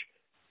advantage.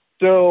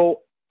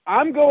 So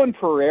I'm going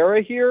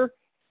Pereira here,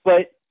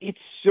 but it's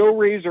so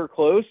razor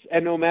close,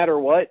 and no matter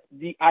what,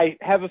 I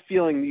have a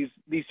feeling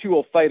these two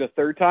will fight a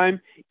third time,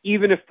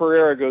 even if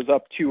Pereira goes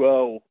up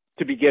 2-0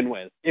 to begin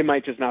with. It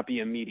might just not be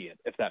immediate,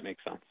 if that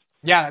makes sense.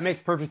 Yeah, that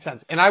makes perfect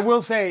sense. And I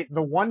will say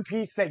the one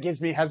piece that gives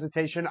me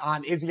hesitation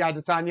on Izzy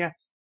Adesanya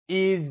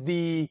is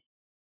the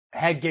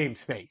head game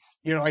space.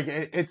 You know, like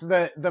it's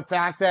the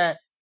fact that,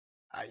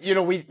 you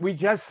know, we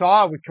just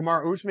saw with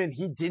Kamaru Usman,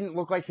 he didn't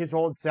look like his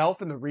old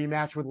self in the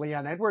rematch with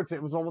Leon Edwards.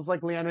 It was almost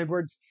like Leon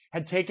Edwards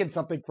had taken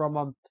something from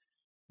him.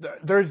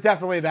 There's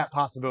definitely that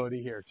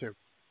possibility here too.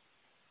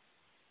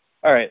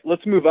 All right,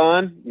 let's move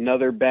on.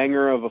 Another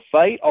banger of a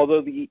fight.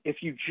 Although if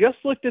you just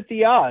looked at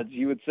the odds,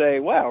 you would say,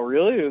 wow,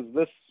 really? Is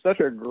this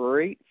such a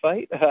great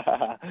fight?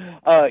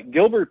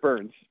 Gilbert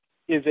Burns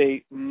is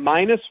a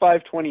minus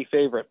 520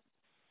 favorite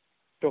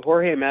to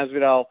Jorge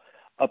Masvidal,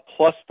 a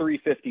plus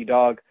 350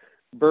 dog.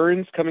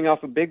 Burns coming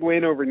off a big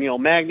win over Neil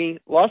Magny,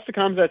 lost to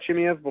Khamzat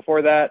Chimaev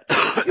before that.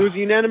 It was a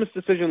unanimous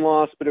decision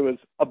loss, but it was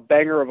a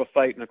banger of a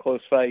fight and a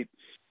close fight.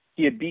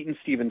 He had beaten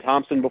Stephen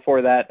Thompson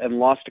before that and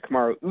lost to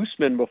Kamaru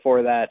Usman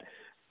before that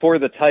for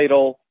the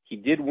title. He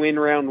did win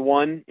round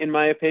one, in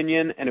my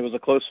opinion, and it was a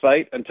close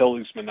fight until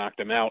Usman knocked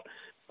him out.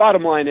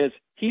 Bottom line is,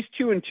 he's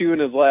 2-2 in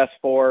his last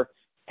four,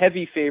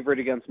 heavy favorite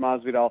against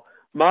Masvidal.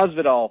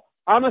 Masvidal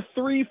on a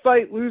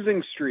 3-fight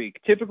losing streak.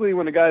 Typically,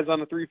 when a guy's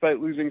on a 3-fight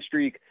losing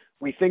streak,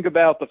 we think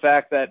about the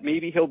fact that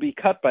maybe he'll be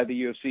cut by the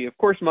UFC. Of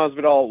course,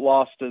 Masvidal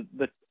lost to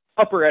the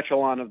upper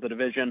echelon of the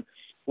division,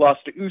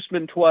 lost to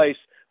Usman twice,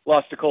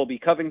 lost to Colby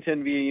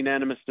Covington via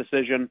unanimous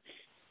decision.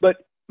 But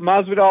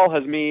Masvidal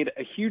has made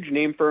a huge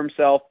name for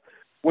himself.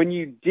 When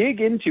you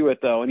dig into it,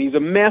 though, and he's a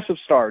massive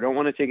star, don't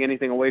want to take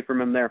anything away from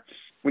him there.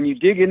 When you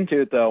dig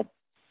into it, though,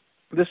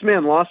 this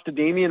man lost to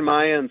Damian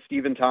Maia and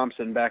Stephen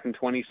Thompson back in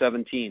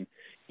 2017.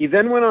 He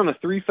then went on a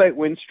 3-fight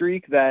win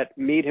streak that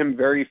made him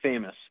very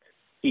famous.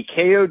 He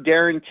KO'd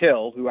Darren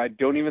Till, who I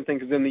don't even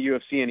think is in the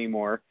UFC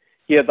anymore.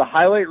 He had the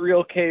highlight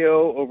reel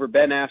KO over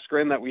Ben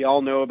Askren that we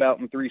all know about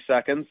in 3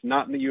 seconds,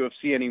 not in the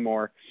UFC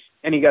anymore.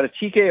 And he got a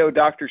TKO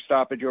doctor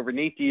stoppage over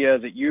Nate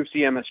Diaz at UFC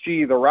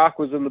MSG. The Rock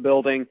was in the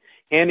building,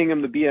 handing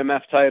him the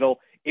BMF title.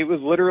 It was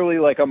literally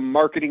like a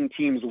marketing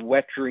team's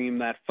wet dream,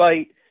 that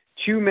fight.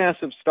 2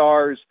 massive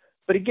stars.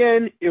 But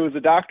again, it was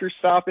a doctor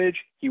stoppage.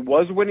 He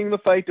was winning the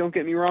fight, don't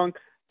get me wrong.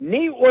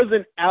 Nate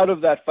wasn't out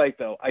of that fight,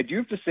 though. I do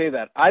have to say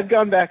that. I've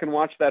gone back and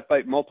watched that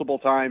fight multiple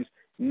times.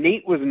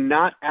 Nate was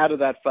not out of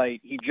that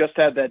fight. He just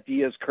had that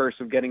Diaz curse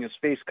of getting his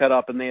face cut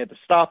up, and they had to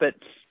stop it.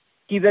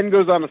 He then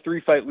goes on a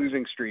 3-fight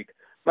losing streak.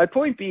 My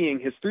point being,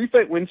 his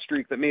 3-fight win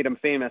streak that made him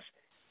famous,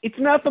 it's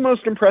not the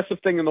most impressive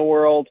thing in the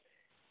world.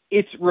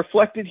 It's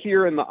reflected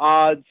here in the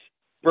odds.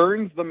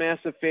 Burns, the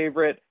massive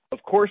favorite.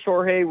 Of course,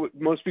 Jorge,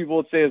 most people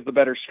would say, is the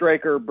better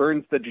striker.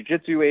 Burns, the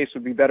jiu-jitsu ace,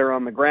 would be better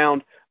on the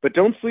ground. But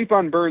don't sleep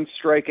on Burns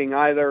striking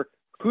either.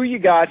 Who you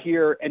got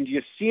here, and do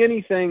you see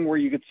anything where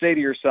you could say to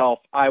yourself,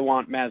 I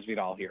want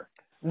Masvidal here?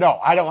 No,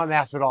 I don't want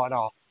Masvidal at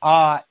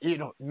all. You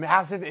know,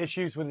 massive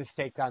issues with his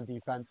takedown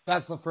defense.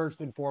 That's the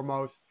first and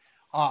foremost.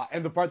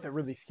 And the part that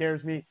really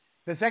scares me.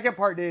 The second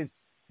part is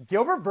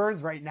Gilbert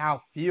Burns right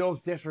now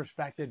feels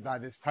disrespected by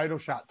this title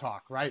shot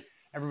talk, right?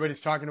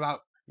 Everybody's talking about,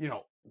 you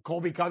know,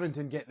 Colby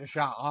Covington getting a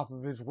shot off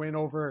of his win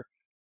over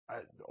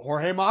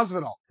Jorge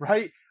Masvidal,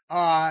 right?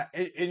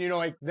 And you know,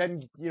 like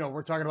then, you know,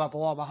 we're talking about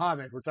Bilal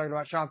Muhammad. We're talking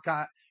about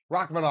Shavkat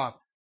Rakhmonov.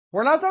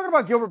 We're not talking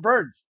about Gilbert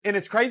Burns. And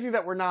it's crazy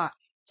that we're not.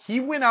 He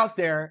went out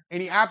there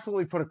and he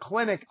absolutely put a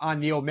clinic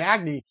on Neil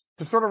Magny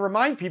to sort of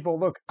remind people,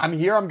 look, I'm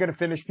here. I'm going to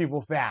finish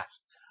people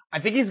fast. I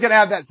think he's going to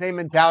have that same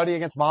mentality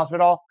against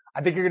Masvidal.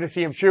 I think you're going to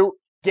see him shoot,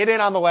 get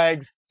in on the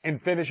legs,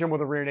 and finish him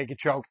with a rear naked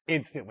choke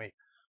instantly.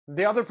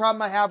 The other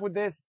problem I have with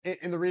this,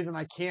 and the reason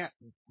I can't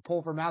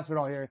pull for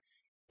Masvidal here,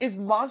 is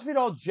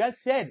Masvidal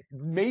just said,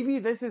 maybe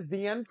this is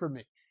the end for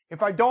me.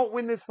 If I don't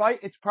win this fight,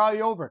 it's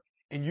probably over.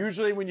 And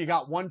usually when you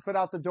got one foot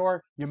out the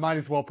door, you might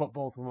as well put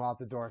both of them out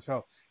the door.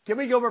 So give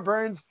me Gilbert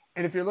Burns.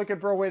 And if you're looking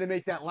for a way to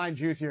make that line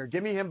juicier,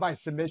 give me him by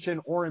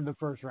submission or in the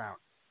first round.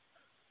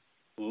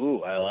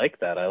 Ooh, I like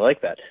that.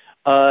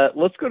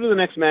 Let's go to the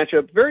next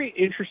matchup. Very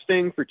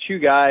interesting for two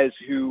guys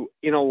who,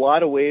 in a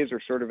lot of ways,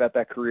 are sort of at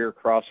that career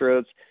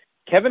crossroads.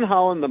 Kevin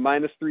Holland, the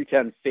minus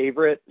 310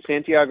 favorite.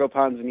 Santiago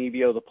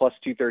Ponzinibbio, the plus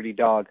 230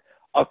 dog.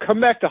 I'll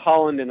come back to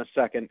Holland in a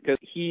second because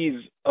he's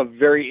a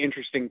very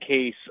interesting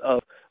case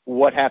of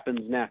what happens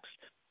next.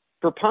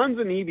 For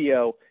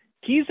Ponzinibbio,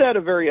 he's had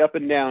a very up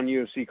and down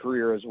UFC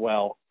career as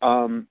well.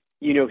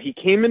 He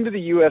came into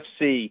the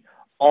UFC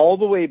all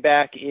the way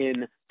back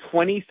in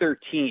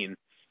 2013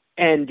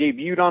 and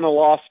debuted on a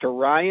loss to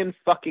Ryan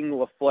fucking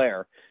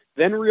LaFleur,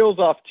 then reels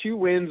off 2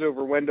 wins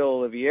over Wendell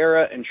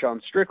Oliveira and Sean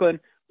Strickland,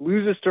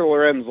 loses to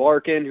Lorenz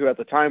Larkin, who at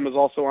the time was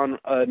also on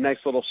a nice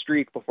little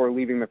streak before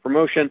leaving the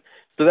promotion.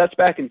 So that's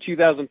back in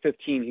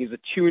 2015. He's a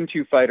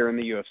 2-2 fighter in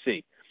the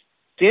UFC.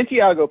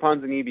 Santiago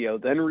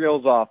Ponzinibbio then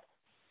reels off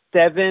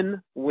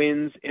 7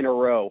 wins in a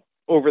row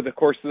over the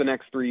course of the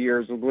next 3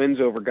 years, with wins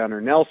over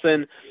Gunnar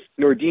Nelson,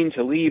 Nordine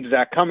Talib,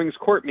 Zach Cummings,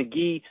 Court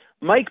McGee,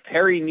 Mike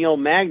Perry, Neil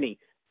Magny.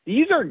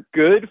 These are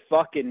good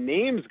fucking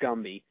names,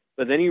 Gumby.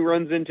 But then he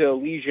runs into a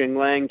Li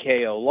Jinglang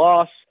KO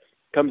loss,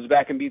 comes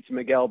back and beats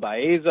Miguel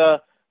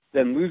Baeza,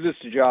 then loses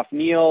to Geoff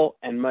Neal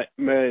and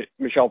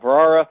Michel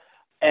Pereira,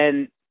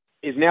 and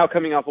is now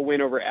coming off a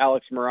win over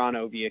Alex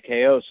Morano via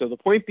KO. So the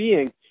point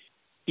being,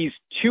 he's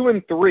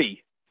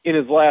 2-3 in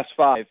his last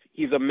 5.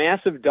 He's a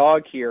massive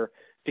dog here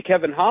to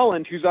Kevin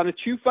Holland, who's on a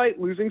 2-fight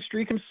losing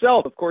streak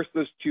himself. Of course,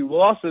 those 2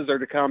 losses are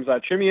to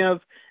Khamzat Chimaev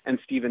and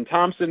Stephen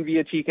Thompson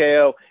via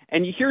TKO.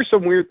 And you hear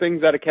some weird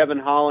things out of Kevin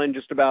Holland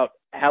just about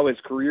how his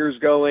career's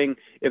going,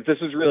 if this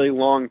is really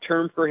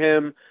long-term for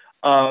him.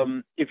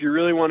 If you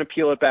really want to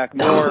peel it back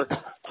more,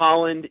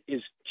 Holland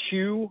is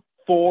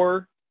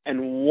 2-4-1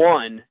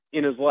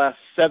 in his last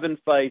 7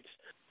 fights.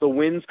 The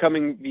wins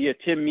coming via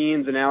Tim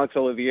Means and Alex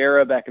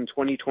Oliveira back in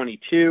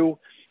 2022.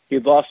 He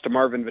lost to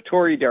Marvin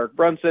Vettori, Derek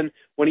Brunson.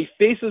 When he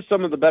faces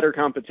some of the better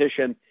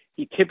competition,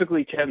 he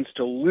typically tends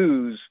to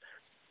lose.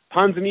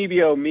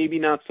 Ponzinibbio, maybe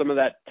not some of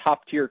that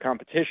top-tier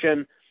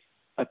competition.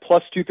 A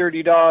plus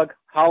 230 dog,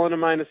 Holland a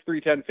minus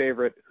 310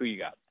 favorite. Who you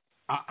got?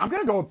 I'm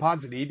going to go with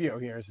Ponzinibbio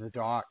here as the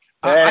dog.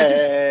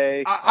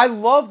 Hey. I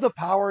love the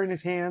power in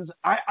his hands.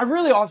 I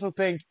really also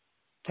think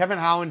Kevin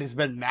Holland has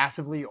been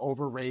massively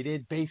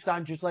overrated based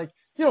on just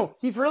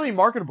he's really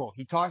marketable.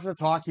 He talks the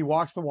talk. He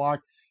walks the walk.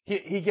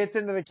 He gets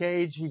into the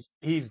cage.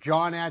 He's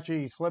jawing at you.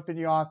 He's flipping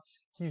you off.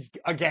 He's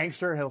a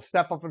gangster. He'll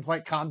step up and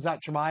fight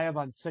Khamzat Chimaev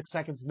on 6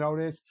 seconds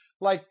notice.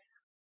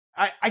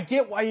 I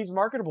get why he's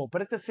marketable,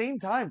 but at the same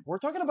time, we're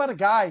talking about a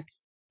guy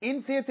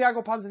in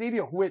Santiago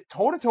Ponzinibbio who went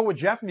toe-to-toe with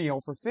Geoff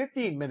Neal for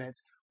 15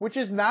 minutes, which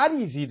is not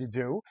easy to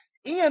do,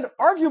 and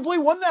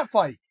arguably won that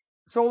fight.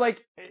 So,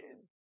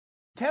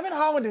 Kevin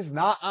Holland is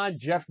not on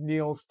Geoff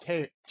Neal's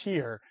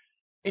tier.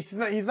 He's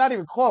not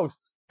even close.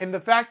 And the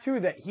fact, too,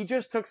 that he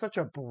just took such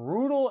a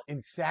brutal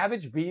and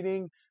savage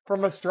beating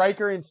from a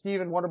striker in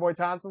Stephen Wonderboy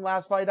Thompson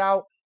last fight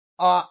out,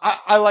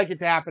 I like it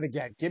to happen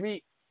again. Give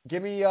me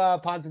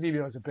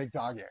Ponzinibbio as a big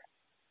dog here.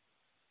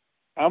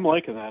 I'm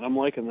liking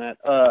that.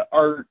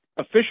 Our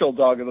official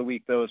dog of the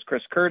week, though, is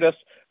Chris Curtis,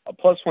 a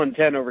plus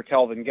 110 over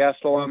Calvin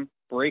Gastelum.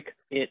 Break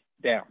it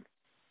down.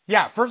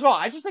 Yeah, first of all,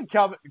 I just think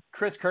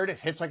Chris Curtis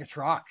hits like a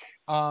truck.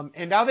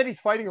 And now that he's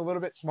fighting a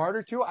little bit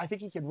smarter, too, I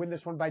think he can win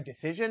this one by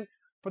decision.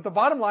 But the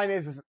bottom line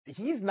is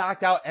he's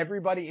knocked out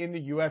everybody in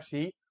the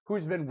UFC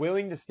who's been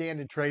willing to stand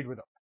and trade with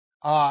him.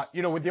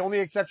 With the only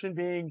exception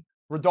being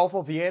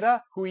Rodolfo Vieira,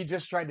 who he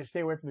just tried to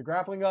stay away from the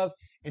grappling of,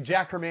 and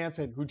Jack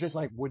Hermanson, who just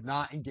would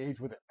not engage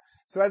with him.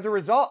 So as a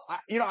result,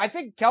 I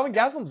think Calvin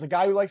Gastelum's a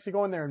guy who likes to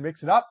go in there and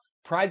mix it up,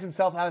 prides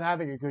himself on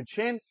having a good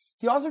chin.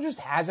 He also just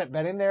hasn't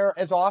been in there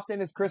as often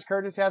as Chris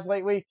Curtis has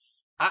lately.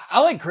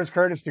 I like Chris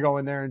Curtis to go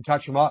in there and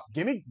touch him up.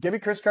 Give me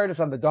Chris Curtis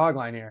on the dog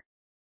line here.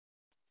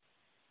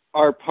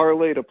 Our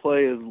parlay to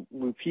play is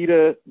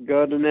Lupita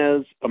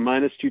Godinez, a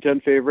minus 210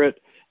 favorite,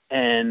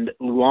 and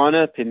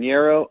Luana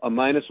Pinheiro, a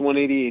minus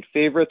 188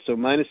 favorite. So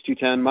minus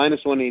 210, minus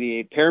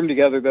 188. Pair them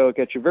together, though. It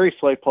gets you very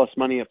slight plus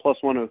money at plus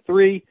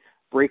 103.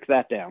 Break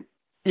that down.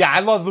 Yeah,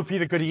 I love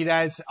Lupita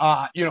Godinez.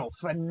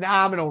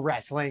 Phenomenal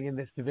wrestling in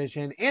this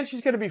division. And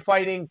she's going to be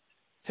fighting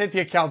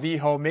Cynthia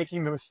Calvillo,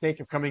 making the mistake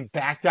of coming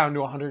back down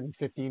to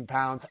 115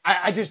 pounds.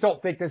 I just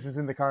don't think this is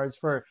in the cards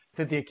for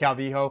Cynthia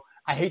Calvillo.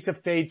 I hate to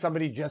fade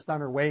somebody just on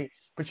her weight,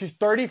 but she's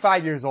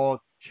 35 years old.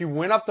 She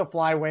went up to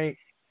flyweight.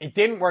 It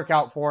didn't work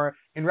out for her.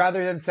 And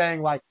rather than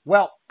saying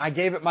I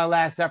gave it my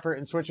last effort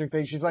and switching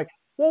things, she's like,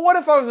 well, what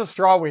if I was a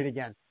strawweight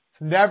again?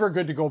 It's never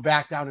good to go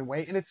back down in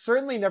weight. And it's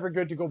certainly never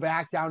good to go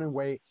back down in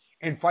weight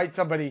and fight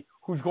somebody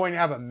who's going to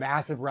have a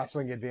massive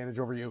wrestling advantage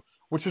over you,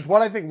 which is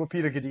what I think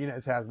Lupita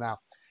Godinez has now.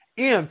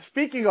 And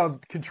speaking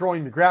of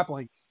controlling the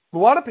grappling,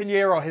 Luana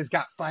Pinheiro has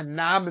got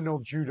phenomenal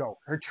judo.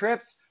 Her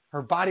trips,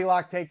 her body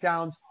lock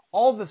takedowns,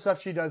 all the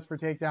stuff she does for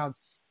takedowns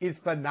is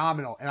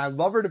phenomenal. And I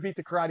love her to beat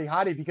the karate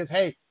hottie because,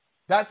 hey,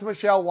 that's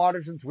Michelle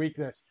Waterson's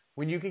weakness.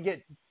 When you can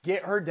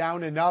get her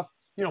down enough,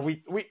 you know,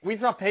 we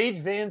saw Paige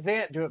Van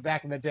Zant do it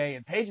back in the day,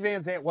 and Paige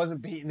Van Zant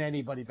wasn't beating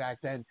anybody back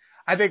then.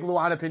 I think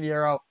Luana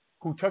Pinheiro,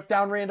 who took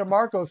down Randa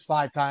Marcos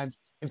 5 times,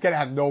 is going to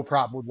have no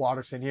problem with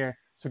Waterson here.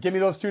 So give me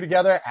those two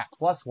together at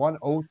plus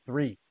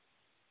 103.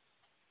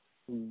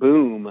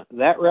 Boom.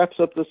 That wraps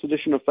up this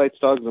edition of Fights,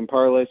 Dogs, and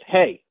Parlays.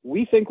 Hey,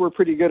 we think we're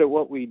pretty good at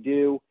what we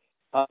do.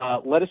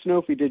 Let us know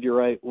if we did you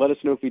right. Let us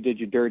know if we did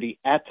you dirty.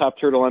 At Top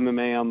Turtle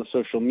MMA on the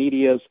social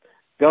medias.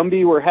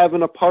 Gumby, we're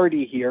having a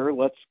party here.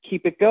 Let's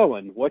keep it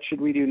going. What should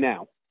we do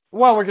now?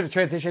 Well, we're going to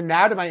transition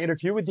now to my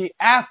interview with the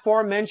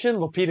aforementioned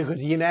Lupita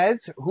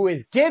Godinez, who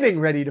is getting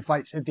ready to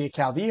fight Cynthia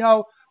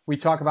Calvillo. We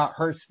talk about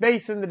her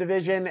space in the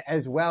division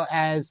as well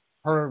as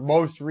her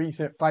most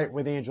recent fight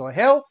with Angela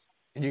Hill.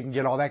 And you can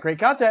get all that great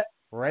content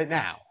right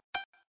now.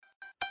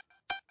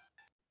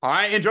 All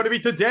right, and joining me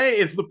today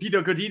is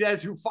Lupita Godinez,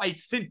 who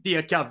fights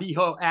Cynthia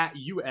Calvillo at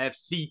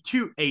UFC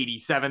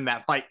 287.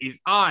 That fight is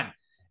on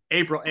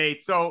April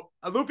 8th. So,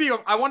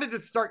 Lupita, I wanted to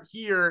start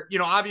here. You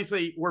know,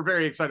 obviously, we're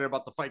very excited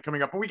about the fight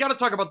coming up, but we got to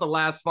talk about the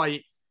last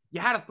fight.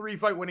 You had a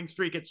 3-fight winning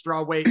streak at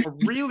strawweight,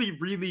 a really,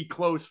 really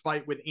close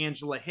fight with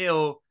Angela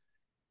Hill.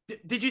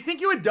 Did you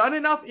think you had done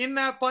enough in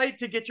that fight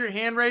to get your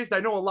hand raised? I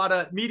know a lot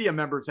of media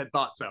members had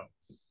thought so.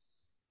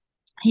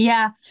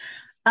 Yeah.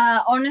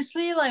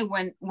 Honestly, like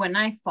when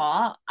I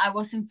fought, I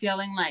wasn't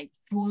feeling like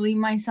fully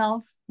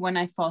myself when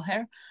I fought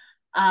her.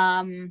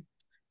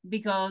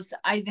 Because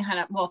I didn't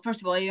have first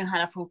of all, I didn't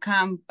have a full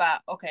camp,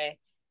 but okay.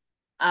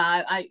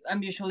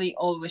 I'm usually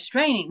always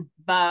training,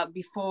 but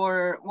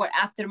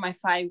after my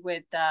fight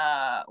with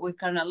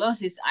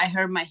Carnalosis, I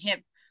hurt my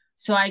hip,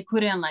 so I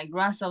couldn't like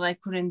wrestle. I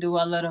couldn't do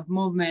a lot of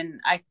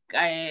movement. I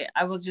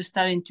was just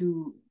starting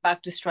to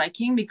back to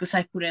striking because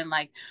I couldn't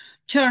like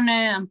turn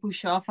it and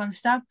push off and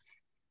stuff.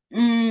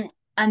 And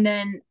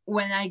then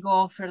when I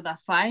go for the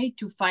fight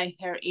to fight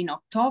her in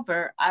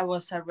October, I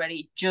was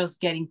already just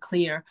getting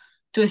clear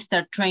to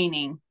start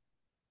training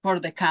for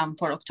the camp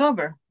for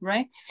October,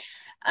 right?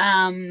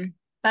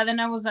 But then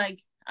I was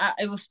like,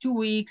 it was 2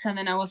 weeks, and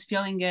then I was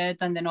feeling it,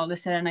 and then all of a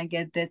sudden I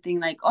get the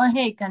thing like, oh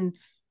hey, can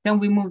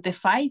we move the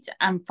fight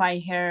and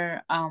fight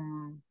her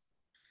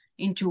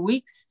in 2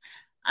 weeks?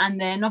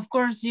 And then of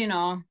course, you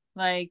know,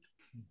 like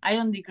I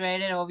don't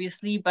degrade it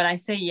obviously, but I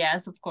say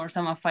yes, of course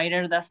I'm a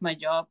fighter, that's my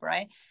job,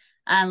 right?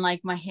 And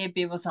like my hip,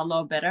 it was a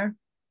lot better.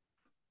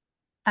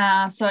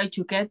 So I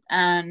took it,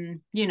 and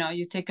you know,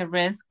 you take a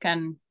risk,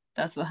 and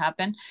that's what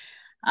happened.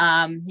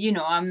 You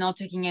know, I'm not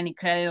taking any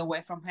credit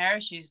away from her.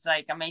 She's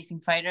like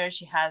amazing fighter.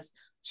 She has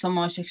so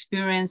much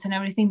experience and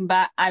everything,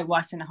 but I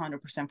wasn't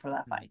 100% for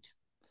that fight.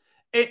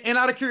 And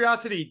out of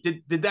curiosity,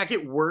 did that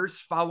get worse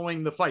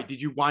following the fight?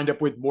 Did you wind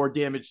up with more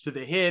damage to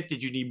the hip?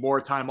 Did you need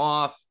more time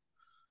off?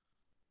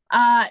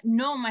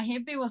 No, my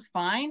hip, it was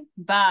fine,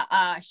 but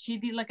she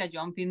did like a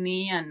jumping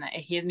knee and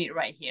it hit me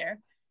right here.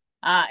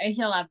 It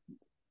healed up.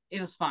 It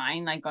was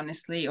fine, like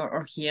honestly,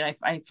 or here,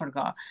 I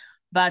forgot.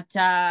 But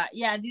yeah,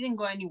 it didn't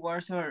go any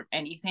worse or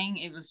anything.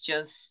 It was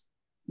just,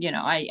 you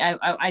know,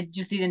 I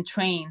just didn't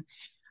train.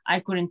 I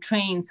couldn't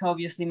train, so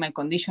obviously my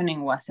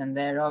conditioning wasn't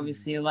there.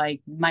 Obviously,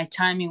 like my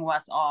timing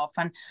was off,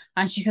 and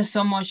she has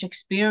so much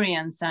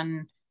experience,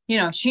 and you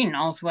know, she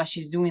knows what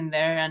she's doing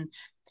there. And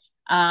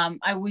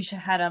I wish I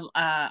had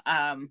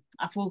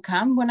a full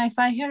camp when I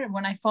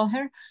fought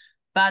her,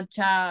 but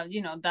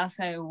you know, that's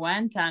how it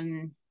went,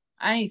 and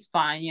it's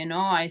fine. You know,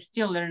 I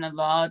still learn a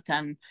lot,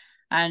 and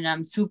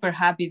I'm super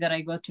happy that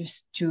I got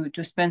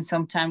to spend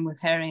some time with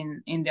her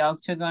in the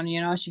octagon.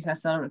 You know, she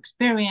has a lot of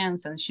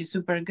experience and she's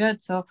super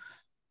good, so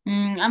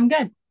I'm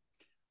good.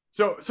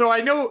 So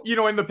I know, you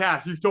know, in the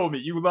past you've told me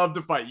you love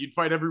to fight. You'd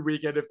fight every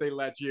weekend if they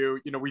let you.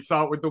 You know, we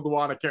saw it with the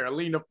Luana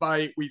Carolina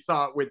fight. We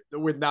saw it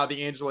with now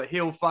the Angela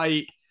Hill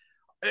fight.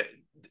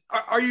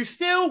 Are you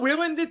still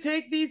willing to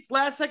take these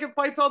last second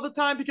fights all the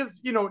time? Because,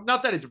 you know,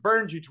 not that it's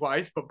burned you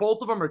twice, but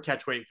both of them are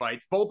catchweight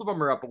fights. Both of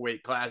them are up a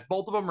weight class.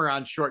 Both of them are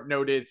on short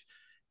notice.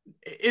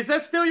 Is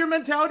that still your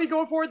mentality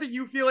going forward, that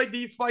you feel like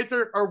these fights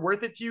are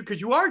worth it to you because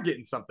you are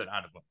getting something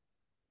out of them?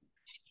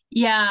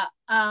 Yeah.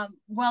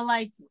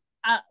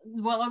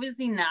 Well,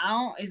 obviously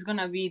now it's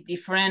gonna be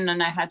different,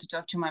 and I had to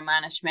talk to my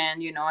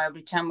management. You know,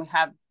 every time we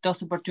have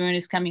those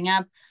opportunities coming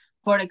up.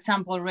 For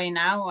example, right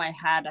now I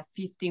had a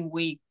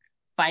 15-week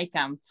fight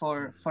camp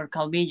for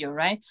Calvillo,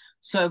 right?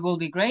 So it will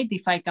be great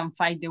if I can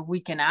fight the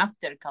weekend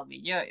after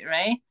Calvillo,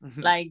 right?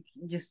 Like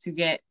just to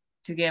get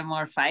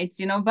more fights,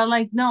 you know. But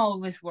like, no,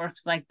 always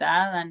works like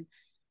that,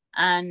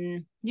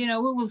 and you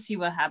know, we will see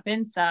what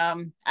happens.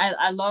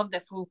 I love the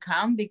full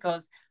camp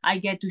because I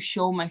get to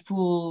show my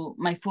full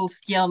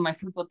skill, my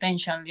full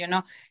potential. You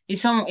know,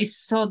 it's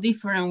so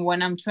different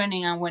when I'm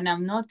training and when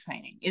I'm not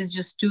training. It's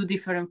just two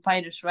different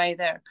fighters right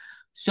there.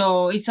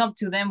 So it's up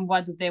to them,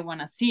 what do they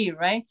want to see,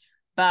 right?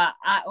 But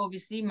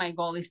obviously, my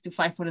goal is to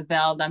fight for the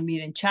belt and be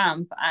the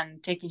champ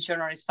and taking short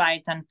notice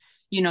fight and,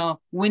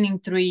 winning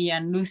 3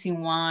 and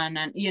losing 1.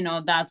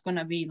 And, that's going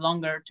to be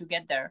longer to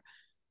get there.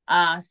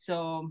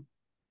 So,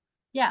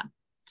 yeah.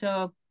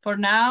 So for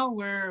now,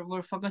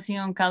 we're focusing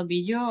on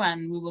Calvillo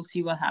and we will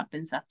see what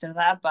happens after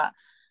that. But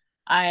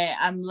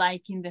I'm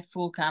liking the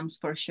full camps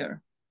for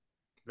sure.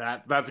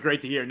 That's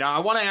great to hear. Now, I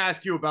want to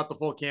ask you about the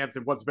full camps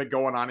and what's been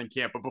going on in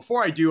camp. But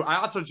before I do, I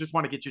also just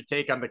want to get your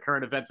take on the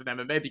current events in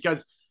MMA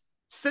because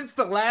since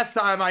the last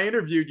time I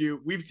interviewed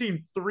you, we've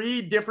seen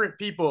 3 different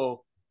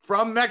people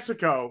from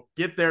Mexico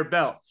get their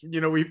belts.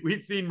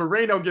 We've seen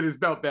Moreno get his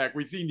belt back.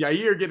 We've seen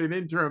Yair get an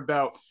interim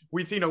belt.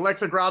 We've seen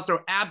Alexa Grasso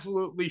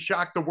absolutely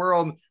shock the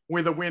world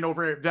with a win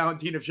over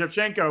Valentina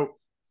Shevchenko.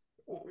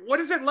 What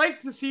is it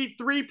like to see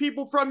 3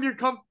 people from your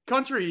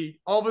country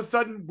all of a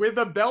sudden with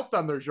a belt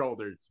on their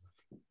shoulders?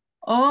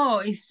 Oh,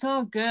 it's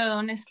so good.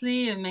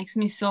 Honestly, it makes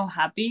me so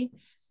happy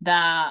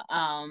that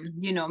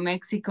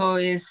Mexico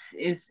is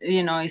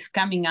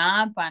coming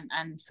up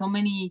and so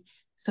many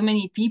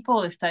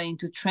people are starting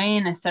to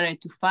train and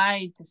started to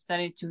fight,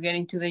 started to get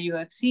into the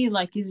UFC.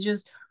 Like it's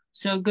just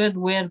so good.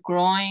 We're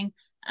growing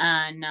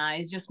and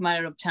it's just a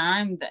matter of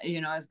time that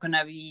it's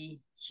gonna be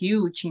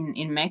huge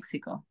in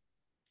Mexico.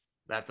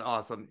 That's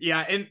awesome.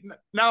 Yeah, and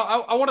now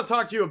I want to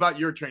talk to you about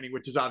your training,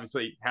 which is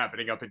obviously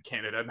happening up in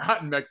Canada,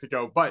 not in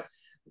Mexico. But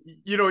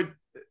you know,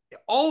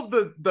 all of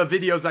the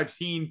videos I've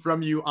seen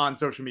from you on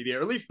social media,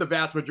 or at least the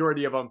vast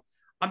majority of them,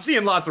 I'm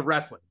seeing lots of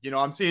wrestling.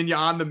 I'm seeing you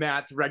on the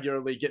mat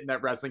regularly, getting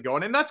that wrestling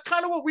going, and that's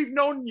kind of what we've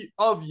known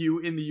of you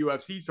in the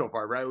UFC so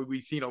far, right?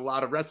 We've seen a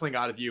lot of wrestling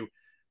out of you,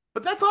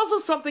 but that's also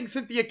something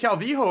Cynthia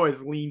Calvillo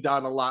has leaned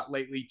on a lot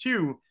lately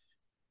too.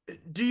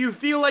 Do you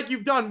feel like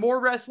you've done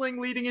more wrestling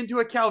leading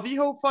into a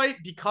Calvillo fight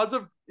because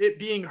of it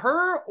being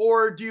her,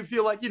 or do you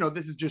feel like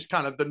this is just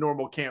kind of the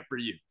normal camp for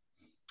you?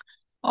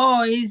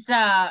 Oh, it's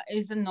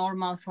a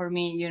normal for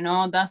me,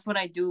 That's what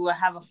I do. I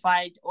have a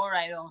fight or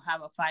I don't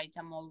have a fight.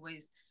 I'm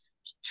always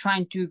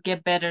trying to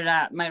get better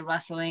at my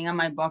wrestling and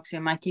my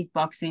boxing, my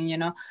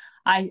kickboxing.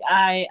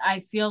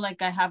 I feel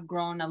like I have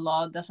grown a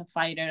lot as a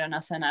fighter and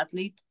as an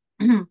athlete.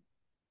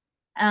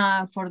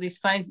 For this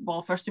fight,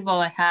 well, first of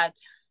all, I had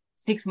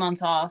 6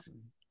 months off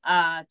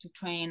to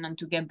train and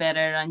to get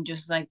better and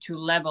just like to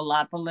level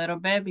up a little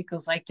bit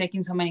because like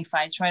taking so many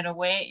fights right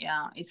away,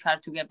 it's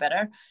hard to get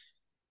better.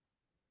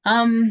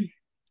 Um,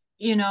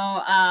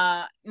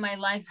 my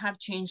life have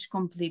changed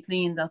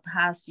completely in the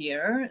past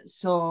year,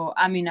 so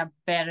I'm in a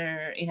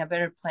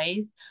better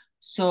place.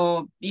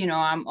 So,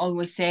 I'm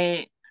always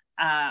say,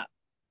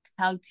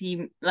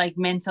 healthy, like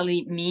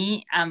mentally,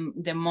 me, I'm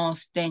the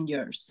most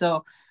dangerous.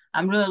 So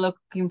I'm really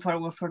looking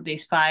forward for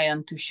this fight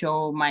and to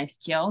show my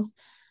skills.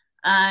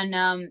 And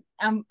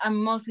I'm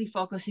mostly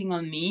focusing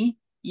on me.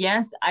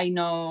 Yes, I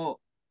know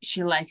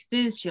she likes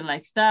this, she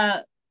likes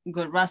that.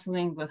 Good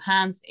wrestling, good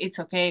hands. It's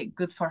okay,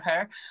 good for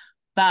her.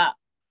 But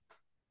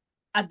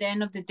at the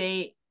end of the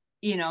day,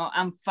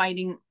 I'm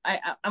fighting. I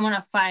want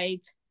to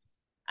fight.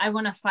 I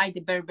want to fight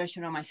the better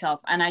version of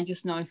myself, and I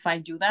just know if I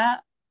do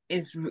that,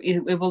 it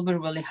will be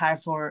really hard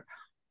for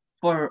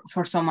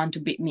someone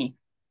to beat me.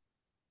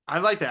 I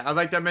like that. I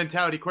like that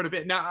mentality quite a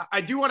bit. Now,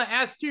 I do want to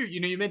ask too.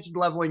 You mentioned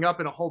leveling up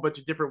in a whole bunch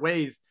of different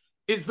ways.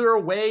 Is there a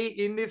way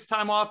in this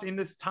time off, in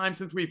this time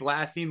since we've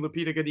last seen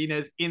Lupita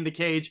Godinez in the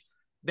cage,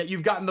 that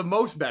you've gotten the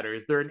most better?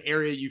 Is there an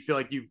area you feel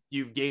like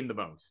you've gained the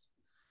most?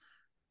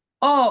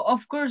 Oh,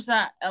 of course,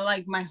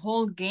 like my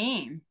whole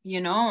game,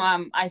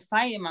 I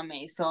fight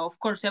MMA, so of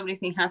course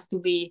everything has to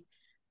be,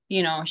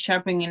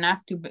 sharpening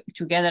enough to be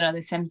together at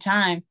the same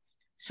time,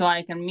 so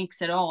I can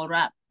mix it all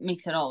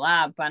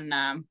up,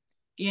 and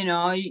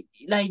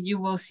like you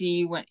will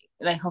see when,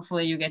 like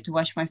hopefully you get to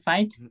watch my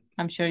fight.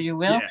 I'm sure you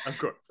will. Yeah, of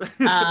course.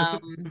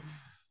 Um,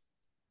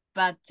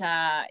 but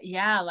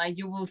yeah, like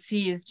you will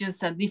see, it's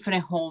just a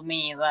different whole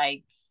me.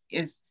 Like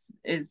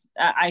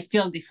I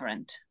feel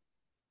different.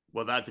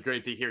 Well, that's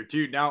great to hear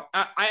too. Now,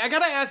 I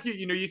gotta ask you.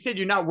 You said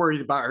you're not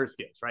worried about her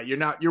skills, right?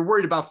 You're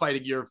worried about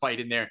fighting your fight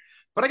in there.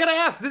 But I gotta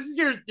ask, this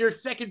is your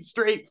second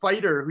straight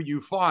fighter who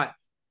you fought,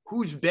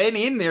 who's been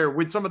in there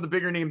with some of the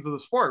bigger names of the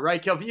sport,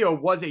 right?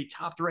 Calvillo was a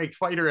top ranked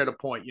fighter at a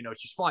point.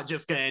 She's fought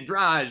Jessica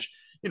Andrade.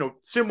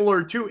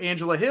 Similar to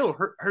Angela Hill.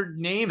 Her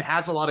name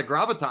has a lot of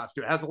gravitas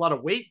to it, has a lot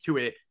of weight to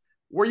it.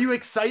 Were you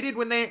excited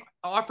when they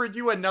offered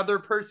you another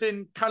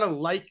person, kind of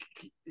like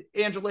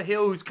Angela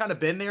Hill, who's kind of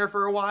been there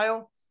for a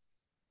while?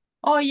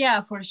 Oh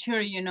yeah, for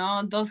sure.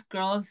 Those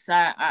girls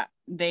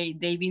they've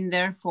been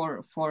there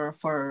for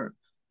for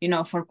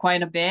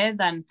quite a bit,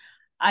 and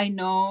I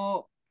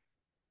know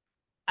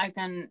I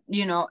can.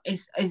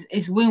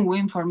 It's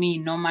win-win for me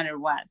no matter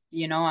what.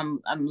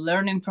 I'm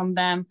learning from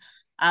them.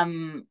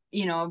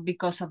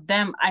 Because of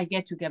them, I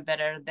get to get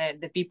better.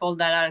 The people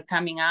that are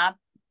coming up,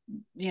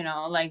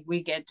 like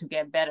we get to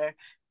get better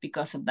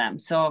because of them.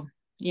 So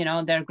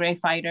they're great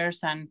fighters,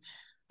 and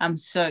I'm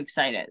so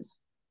excited.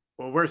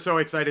 Well, we're so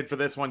excited for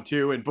this one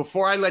too. And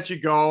before I let you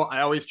go,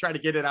 I always try to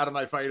get it out of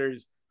my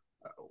fighters.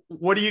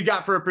 What do you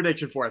got for a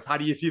prediction for us? How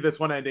do you see this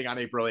one ending on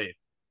April 8th?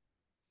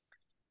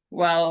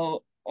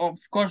 Well, of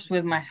course,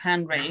 with my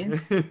hand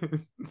raised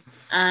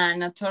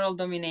and a total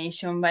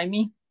domination by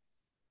me.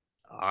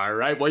 All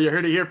right. Well, you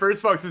heard it here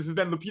first, folks. This has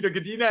been Lupita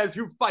Godinez,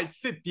 who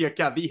fights Cynthia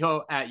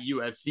Calvillo at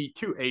UFC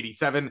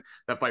 287.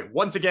 That fight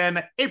once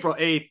again, April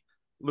 8th.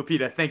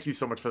 Lupita, thank you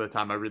so much for the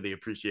time. I really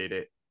appreciate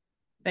it.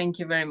 Thank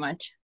you very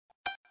much.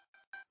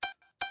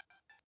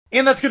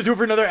 And that's going to do it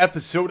for another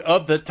episode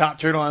of the Top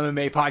Turtle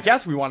MMA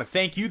podcast. We want to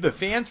thank you, the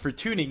fans, for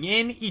tuning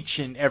in each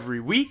and every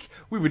week.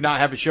 We would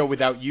not have a show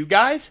without you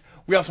guys.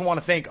 We also want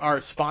to thank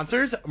our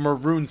sponsors,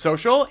 Maroon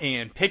Social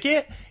and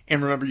Picket.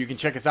 And remember, you can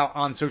check us out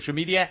on social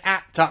media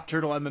at Top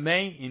Turtle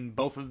MMA in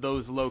both of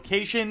those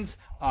locations,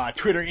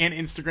 Twitter and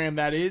Instagram,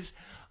 that is.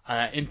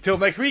 Until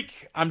next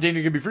week, I'm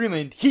Daniel Gibby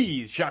Freeland.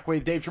 He's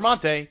Shockwave Dave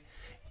Tremonte.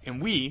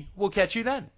 And we will catch you then.